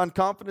desire to find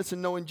confidence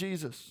in knowing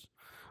Jesus.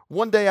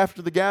 One day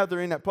after the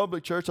gathering at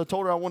public church, I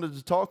told her I wanted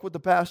to talk with the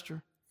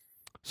pastor.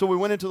 So we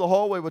went into the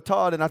hallway with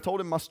Todd, and I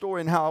told him my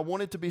story and how I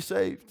wanted to be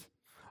saved.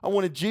 I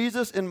wanted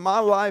Jesus in my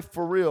life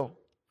for real.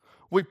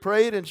 We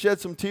prayed and shed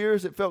some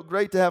tears. It felt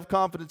great to have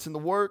confidence in the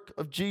work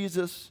of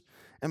Jesus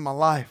in my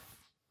life.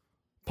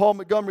 Paul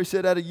Montgomery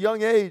said, at a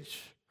young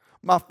age,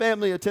 my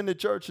family attended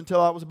church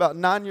until I was about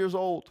 9 years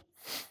old.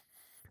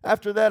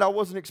 After that, I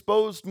wasn't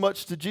exposed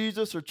much to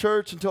Jesus or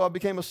church until I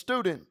became a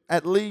student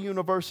at Lee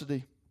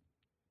University.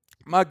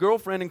 My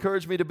girlfriend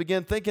encouraged me to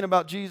begin thinking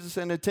about Jesus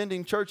and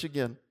attending church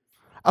again.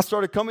 I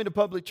started coming to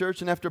public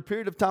church, and after a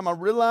period of time, I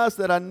realized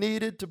that I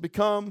needed to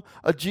become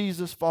a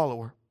Jesus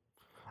follower.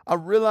 I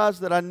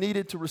realized that I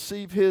needed to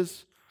receive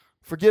His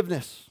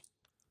forgiveness.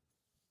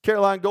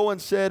 Caroline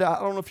Goins said, I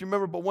don't know if you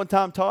remember, but one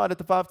time Todd at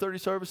the 5:30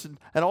 service, and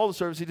all the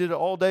service, he did it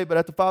all day, but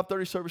at the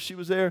 5:30 service, she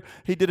was there,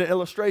 he did an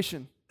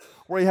illustration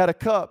where he had a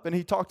cup, and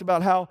he talked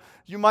about how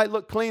you might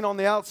look clean on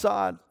the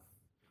outside,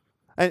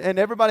 and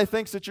everybody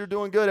thinks that you're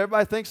doing good.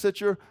 Everybody thinks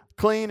that you're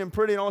clean and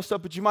pretty and all this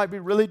stuff, but you might be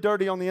really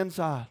dirty on the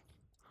inside.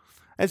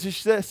 And she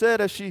said,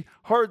 as she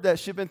heard that,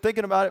 she'd been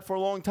thinking about it for a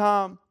long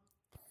time.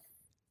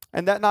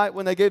 And that night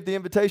when they gave the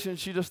invitation,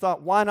 she just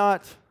thought, why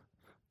not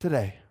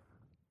today?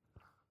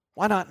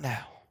 Why not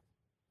now?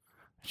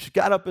 She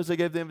got up as they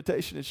gave the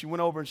invitation, and she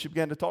went over and she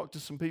began to talk to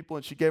some people,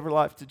 and she gave her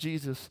life to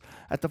Jesus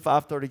at the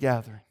 5:30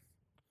 gathering.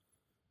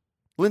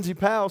 Lindsay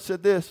Powell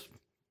said this.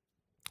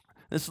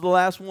 This is the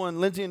last one.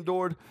 Lindsay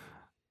endured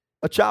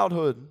a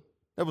childhood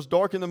that was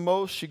darker than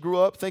most. She grew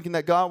up thinking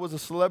that God was a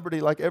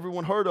celebrity like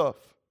everyone heard of,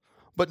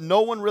 but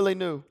no one really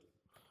knew.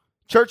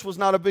 Church was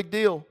not a big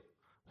deal.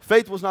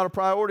 Faith was not a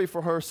priority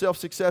for her.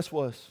 Self-success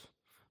was.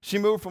 She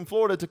moved from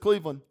Florida to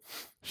Cleveland.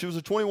 She was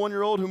a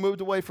 21-year-old who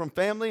moved away from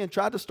family and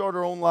tried to start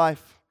her own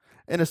life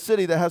in a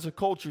city that has a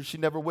culture she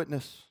never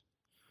witnessed.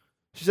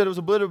 She said it was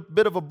a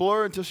bit of a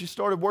blur until she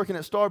started working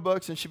at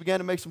Starbucks, and she began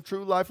to make some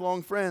true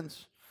lifelong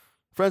friends.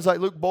 Friends like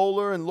Luke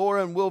Bowler and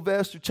Laura and Will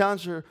Vest, who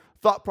challenged her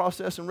thought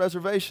process and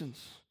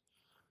reservations.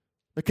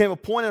 There came a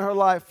point in her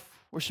life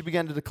where she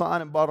began to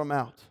decline and bottom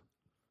out.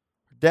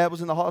 Her dad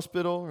was in the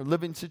hospital. Her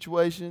living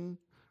situation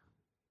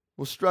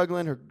was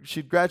struggling.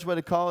 She'd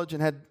graduated college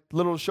and had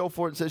little to show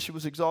for it, and said she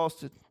was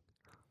exhausted.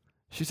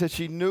 She said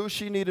she knew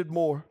she needed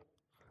more.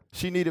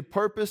 She needed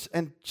purpose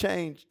and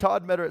change.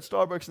 Todd met her at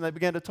Starbucks, and they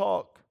began to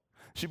talk.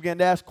 She began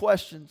to ask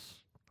questions.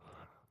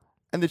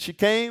 And then she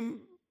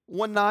came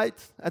one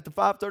night at the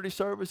 5:30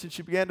 service, and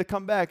she began to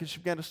come back, and she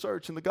began to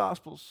search in the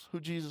Gospels who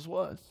Jesus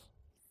was.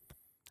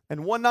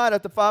 And one night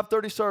at the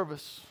 5:30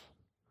 service,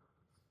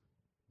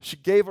 she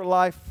gave her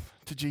life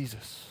to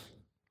Jesus.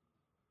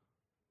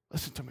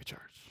 Listen to me, church.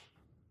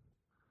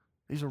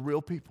 These are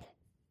real people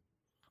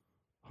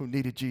who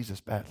needed Jesus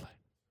badly.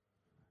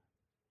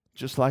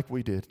 Just like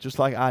we did, just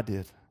like I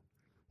did.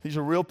 These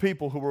are real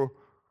people who were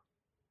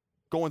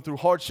going through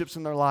hardships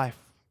in their life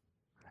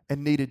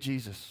and needed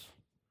Jesus.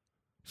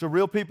 These are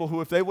real people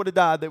who, if they would have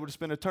died, they would have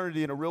spent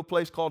eternity in a real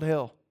place called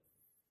hell.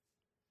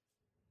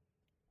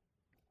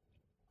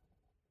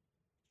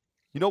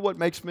 You know what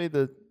makes me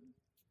the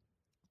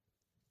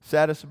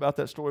saddest about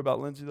that story about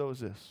Lindsay, though,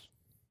 is this.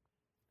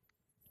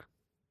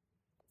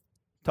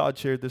 Todd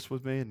shared this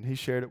with me, and he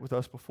shared it with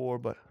us before,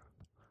 but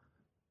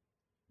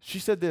she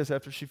said this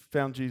after she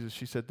found Jesus.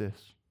 She said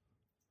this: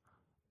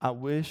 I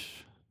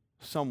wish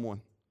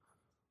someone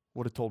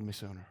would have told me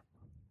sooner.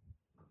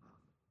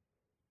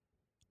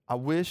 I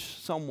wish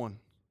someone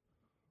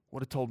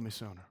would have told me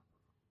sooner.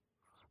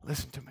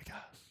 Listen to me, guys.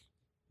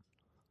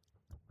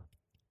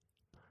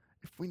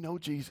 If we know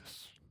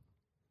Jesus,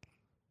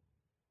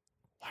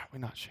 why are we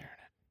not sharing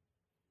it?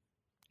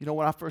 You know,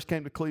 when I first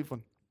came to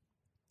Cleveland,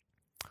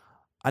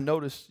 I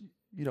noticed,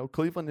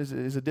 Cleveland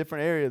is a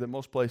different area than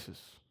most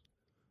places.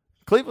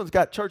 Cleveland's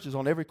got churches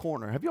on every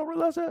corner. Have y'all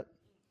realized that?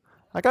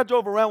 Like, I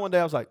drove around one day,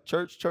 I was like,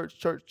 church, church,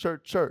 church,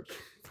 church, church.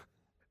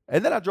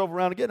 And then I drove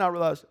around again, and I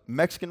realized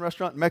Mexican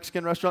restaurant,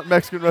 Mexican restaurant,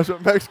 Mexican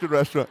restaurant, Mexican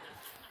restaurant.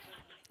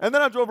 And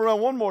then I drove around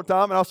one more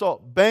time, and I saw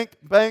bank,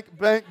 bank,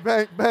 bank,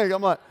 bank, bank.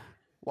 I'm like,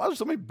 why are there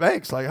so many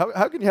banks? Like,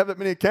 how can you have that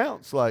many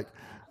accounts? Like,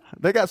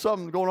 they got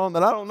something going on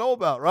that I don't know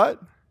about, right?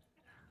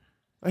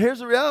 But here's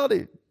the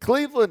reality.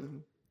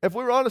 Cleveland, if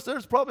we were honest,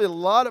 there's probably a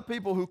lot of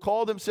people who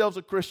call themselves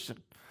a Christian.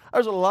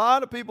 There's a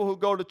lot of people who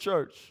go to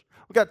church.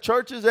 We got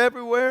churches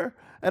everywhere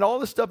and all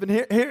this stuff. And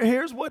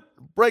here's what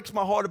breaks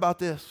my heart about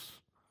this.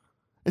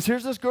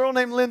 Here's this girl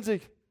named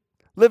Lindsay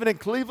living in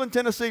Cleveland,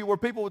 Tennessee, where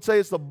people would say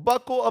it's the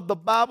buckle of the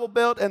Bible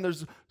Belt, and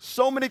there's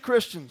so many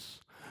Christians.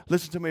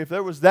 Listen to me, if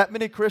there was that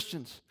many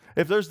Christians,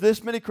 if there's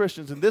this many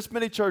Christians in this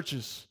many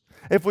churches,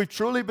 if we've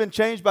truly been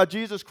changed by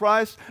Jesus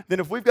Christ, then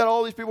if we've got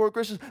all these people who are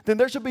Christians, then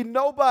there should be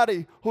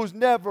nobody who's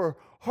never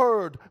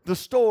heard the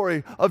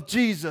story of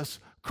Jesus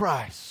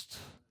Christ.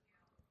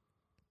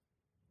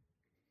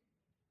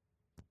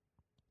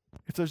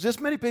 If there's this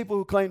many people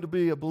who claim to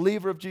be a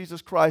believer of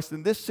Jesus Christ,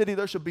 in this city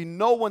there should be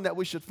no one that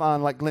we should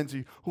find like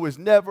Lindsay who has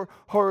never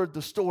heard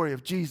the story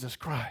of Jesus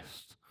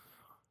Christ.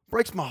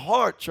 Breaks my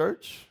heart,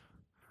 church.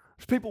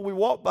 There's people we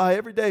walk by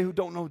every day who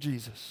don't know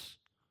Jesus.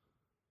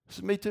 This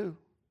is me too.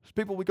 There's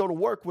people we go to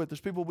work with. There's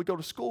people we go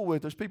to school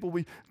with. There's people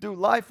we do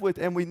life with,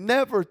 and we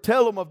never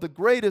tell them of the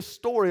greatest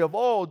story of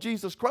all,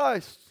 Jesus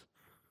Christ.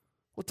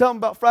 We'll tell them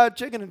about fried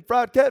chicken and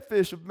fried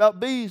catfish, about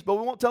bees, but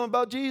we won't tell them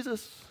about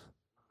Jesus.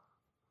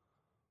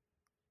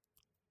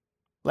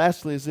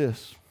 Lastly is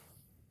this.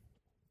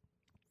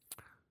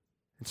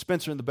 And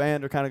Spencer and the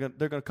band are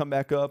they're going to come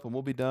back up, and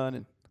we'll be done,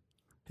 and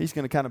he's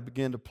going to kind of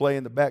begin to play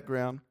in the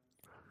background.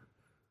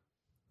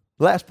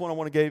 The last point I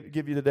want to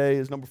give you today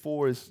is number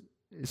 4 is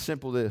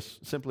simply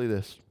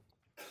this.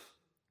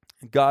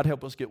 And God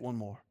help us get one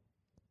more.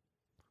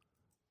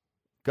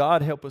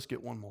 God help us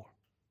get one more.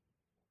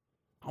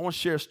 I want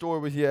to share a story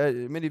with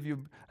you. Many of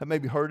you have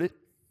maybe heard it.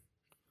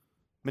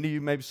 Many of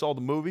you maybe saw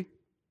the movie.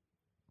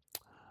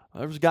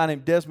 There was a guy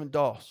named Desmond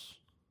Doss.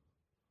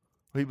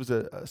 He was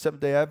a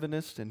Seventh-day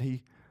Adventist, and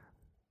he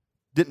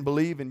didn't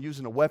believe in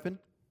using a weapon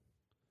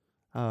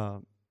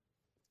to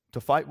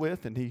fight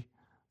with, and he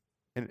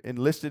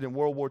enlisted in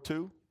World War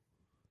II.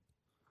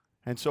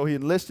 And so he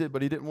enlisted,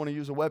 but he didn't want to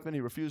use a weapon.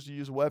 He refused to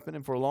use a weapon,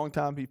 and for a long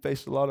time he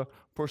faced a lot of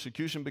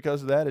persecution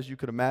because of that, as you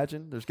could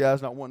imagine. There's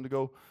guys not wanting to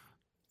go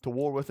to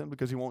war with him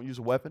because he won't use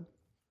a weapon.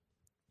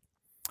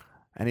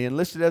 And he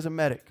enlisted as a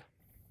medic.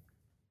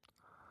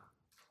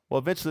 Well,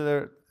 eventually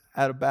they're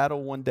at a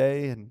battle one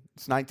day, and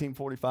it's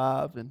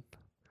 1945, and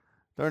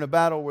they're in a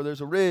battle where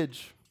there's a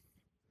ridge.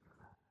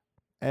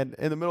 And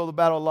in the middle of the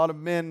battle, a lot of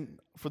men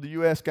for the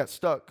U.S. got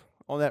stuck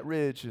on that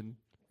ridge, and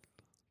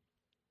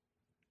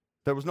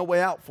there was no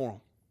way out for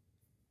them.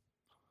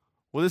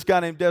 Well, this guy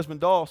named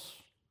Desmond Doss,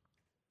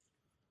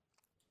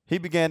 he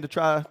began to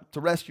try to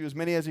rescue as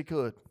many as he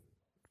could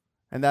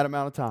in that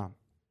amount of time.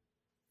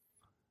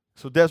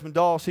 So Desmond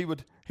Doss, he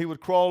would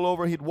crawl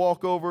over, he'd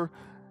walk over,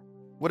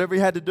 whatever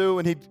he had to do,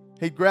 and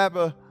he'd grab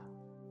a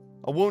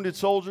wounded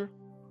soldier,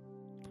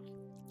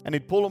 and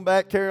he'd pull him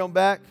back, carry him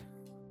back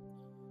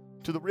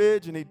to the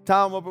ridge, and he'd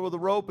tie him up with a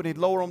rope, and he'd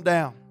lower him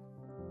down.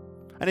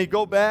 And he'd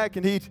go back,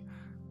 and he'd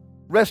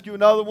rescue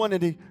another one,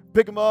 and he'd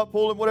pick him up,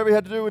 pull him, whatever he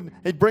had to do, and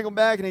he'd bring him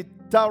back, and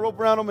he'd tie a rope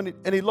around him,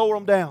 and he'd lower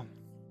him down.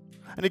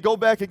 And he'd go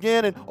back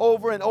again, and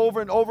over and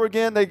over and over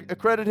again. They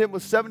accredited him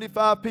with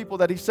 75 people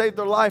that he saved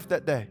their life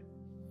that day.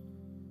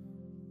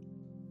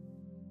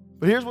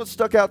 But here's what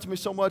stuck out to me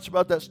so much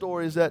about that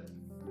story is that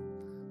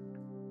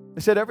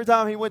they said every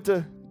time he went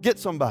to get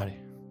somebody,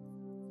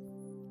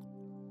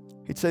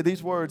 he'd say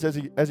these words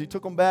as he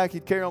took them back.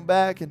 He'd carry them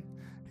back, and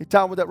he'd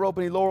tie them with that rope,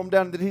 and he'd lower them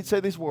down, and then he'd say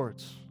these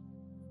words: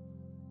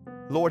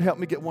 "Lord, help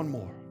me get one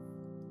more."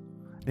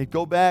 And he'd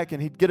go back,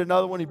 and he'd get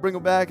another one. He'd bring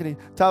them back, and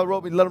he'd tie the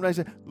rope, and he'd let them down.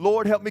 He'd say,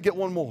 "Lord, help me get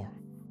one more."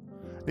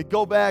 And he'd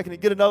go back, and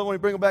he'd get another one.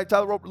 He'd bring them back, tie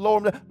the rope,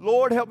 lower them down.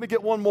 "Lord, help me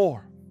get one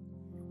more."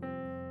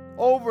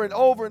 Over and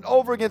over and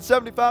over again,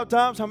 75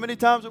 times,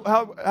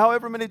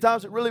 however many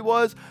times it really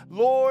was.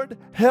 "Lord,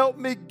 help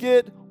me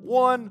get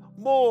one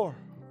more."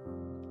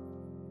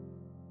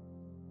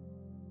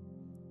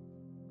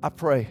 I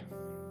pray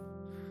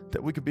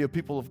that we could be a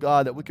people of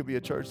God, that we could be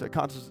a church that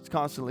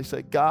constantly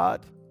say,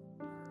 "God,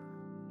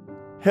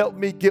 help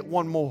me get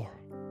one more.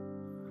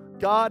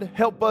 God,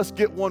 help us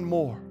get one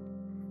more."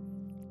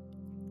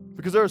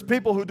 Because there's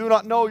people who do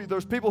not know you.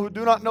 There's people who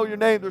do not know your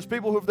name. There's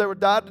people who, if they were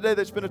died today,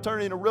 they spend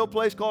eternity in a real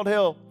place called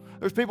hell.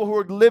 There's people who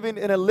are living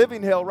in a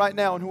living hell right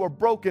now and who are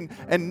broken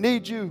and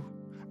need you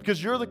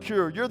because you're the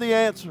cure. You're the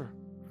answer.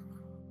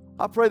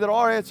 I pray that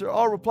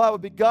our reply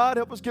would be, "God,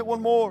 help us get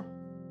one more."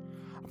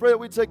 I pray that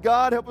we'd say,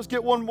 "God, help us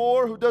get one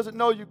more who doesn't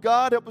know you.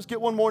 God, help us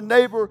get one more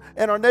neighbor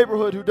in our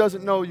neighborhood who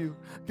doesn't know you.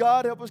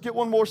 God, help us get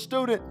one more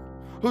student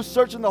who's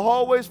searching the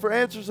hallways for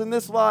answers in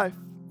this life.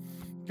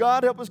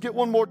 God, help us get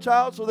one more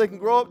child so they can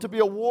grow up to be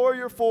a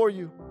warrior for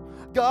you.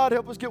 God,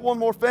 help us get one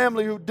more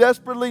family who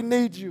desperately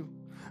needs you.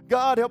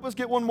 God, help us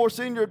get one more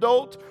senior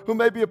adult who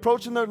may be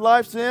approaching their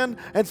life's end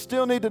and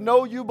still need to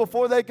know you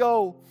before they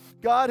go.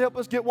 God, help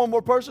us get one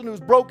more person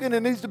who's broken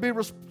and needs to be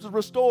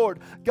restored.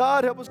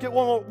 God, help us get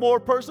one more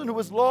person who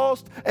is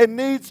lost and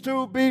needs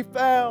to be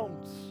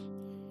found."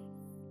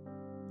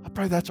 I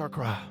pray that's our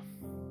cry.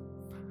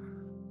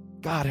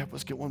 God, help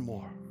us get one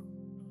more.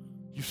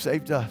 You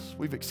saved us.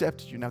 We've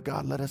accepted you. Now,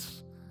 God, let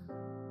us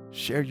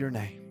share your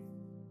name.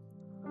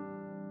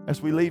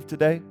 As we leave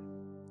today,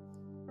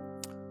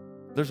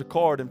 there's a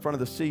card in front of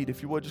the seat.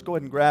 If you would, just go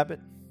ahead and grab it.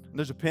 And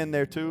there's a pen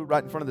there too,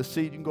 right in front of the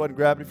seat. You can go ahead and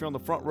grab it. If you're on the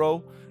front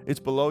row, it's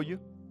below you.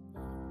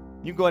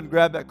 You can go ahead and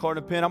grab that card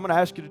and pen. I'm going to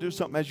ask you to do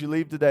something as you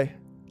leave today.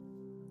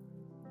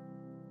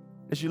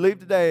 As you leave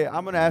today,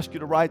 I'm going to ask you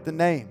to write the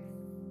name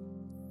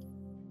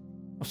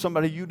of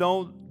somebody you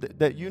know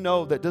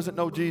that doesn't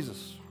know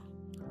Jesus.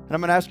 And I'm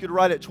going to ask you to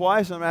write it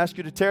twice, and I'm going to ask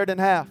you to tear it in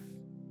half.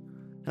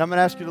 And I'm going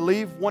to ask you to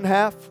leave one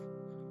half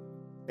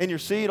in your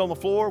seat, on the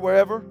floor,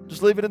 wherever.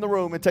 Just leave it in the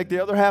room and take the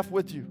other half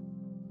with you.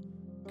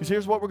 Because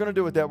here's what we're going to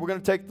do with that. We're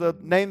going to take the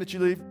name that you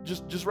leave.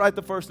 Just write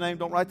the first name.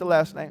 Don't write the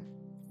last name.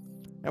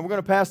 And we're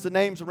going to pass the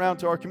names around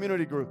to our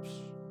community groups.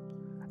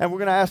 And we're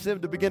going to ask them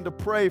to begin to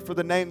pray for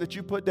the name that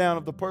you put down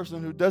of the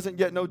person who doesn't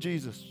yet know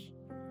Jesus.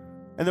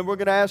 And then we're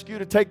going to ask you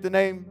to take the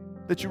name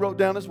that you wrote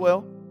down as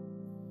well.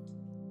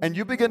 And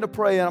you begin to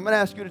pray, and I'm going to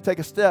ask you to take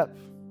a step.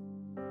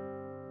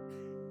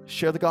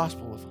 Share the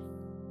gospel with them.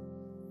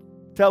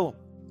 Tell them.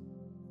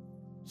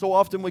 So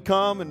often we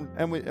come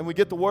and we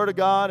get the Word of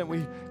God and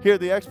we hear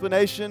the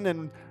explanation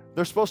and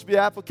there's supposed to be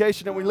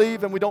application and we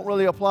leave and we don't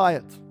really apply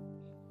it.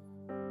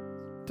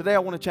 Today I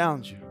want to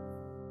challenge you.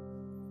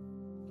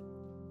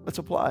 Let's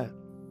apply it.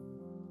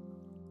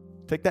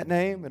 Take that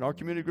name and our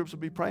community groups will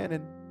be praying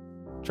and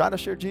trying to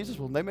share Jesus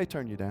with them. They may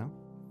turn you down.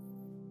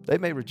 They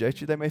may reject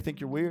you. They may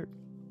think you're weird.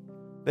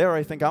 They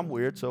already think I'm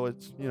weird, so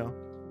it's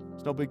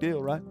no big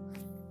deal, right?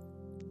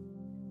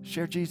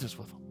 Share Jesus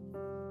with them.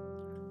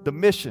 The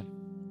mission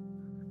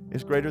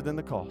is greater than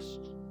the cost.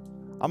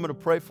 I'm going to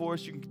pray for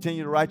us. You can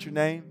continue to write your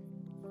name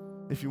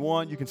If you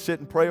want, you can sit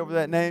and pray over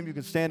that name. You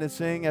can stand and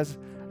sing.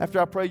 After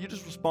I pray, you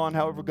just respond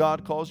however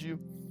God calls you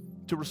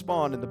to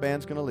respond, and the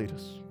band's going to lead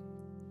us.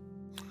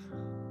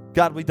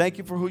 God, we thank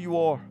you for who you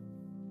are.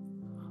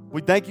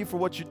 We thank you for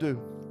what you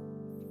do.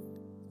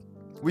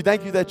 We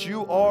thank you that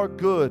you are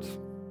good.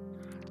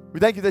 We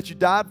thank you that you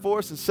died for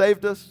us and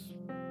saved us.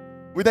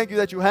 We thank you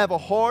that you have a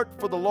heart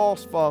for the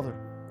lost, Father.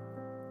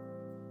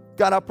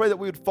 God, I pray that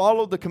we would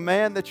follow the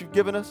command that you've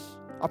given us.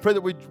 I pray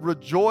that we'd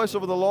rejoice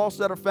over the lost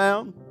that are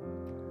found.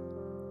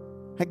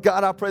 And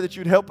God, I pray that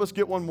you'd help us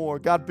get one more.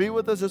 God, be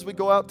with us as we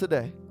go out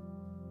today.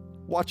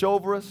 Watch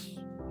over us.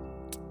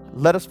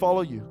 Let us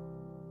follow you.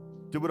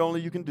 Do what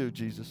only you can do,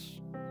 Jesus.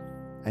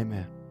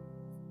 Amen.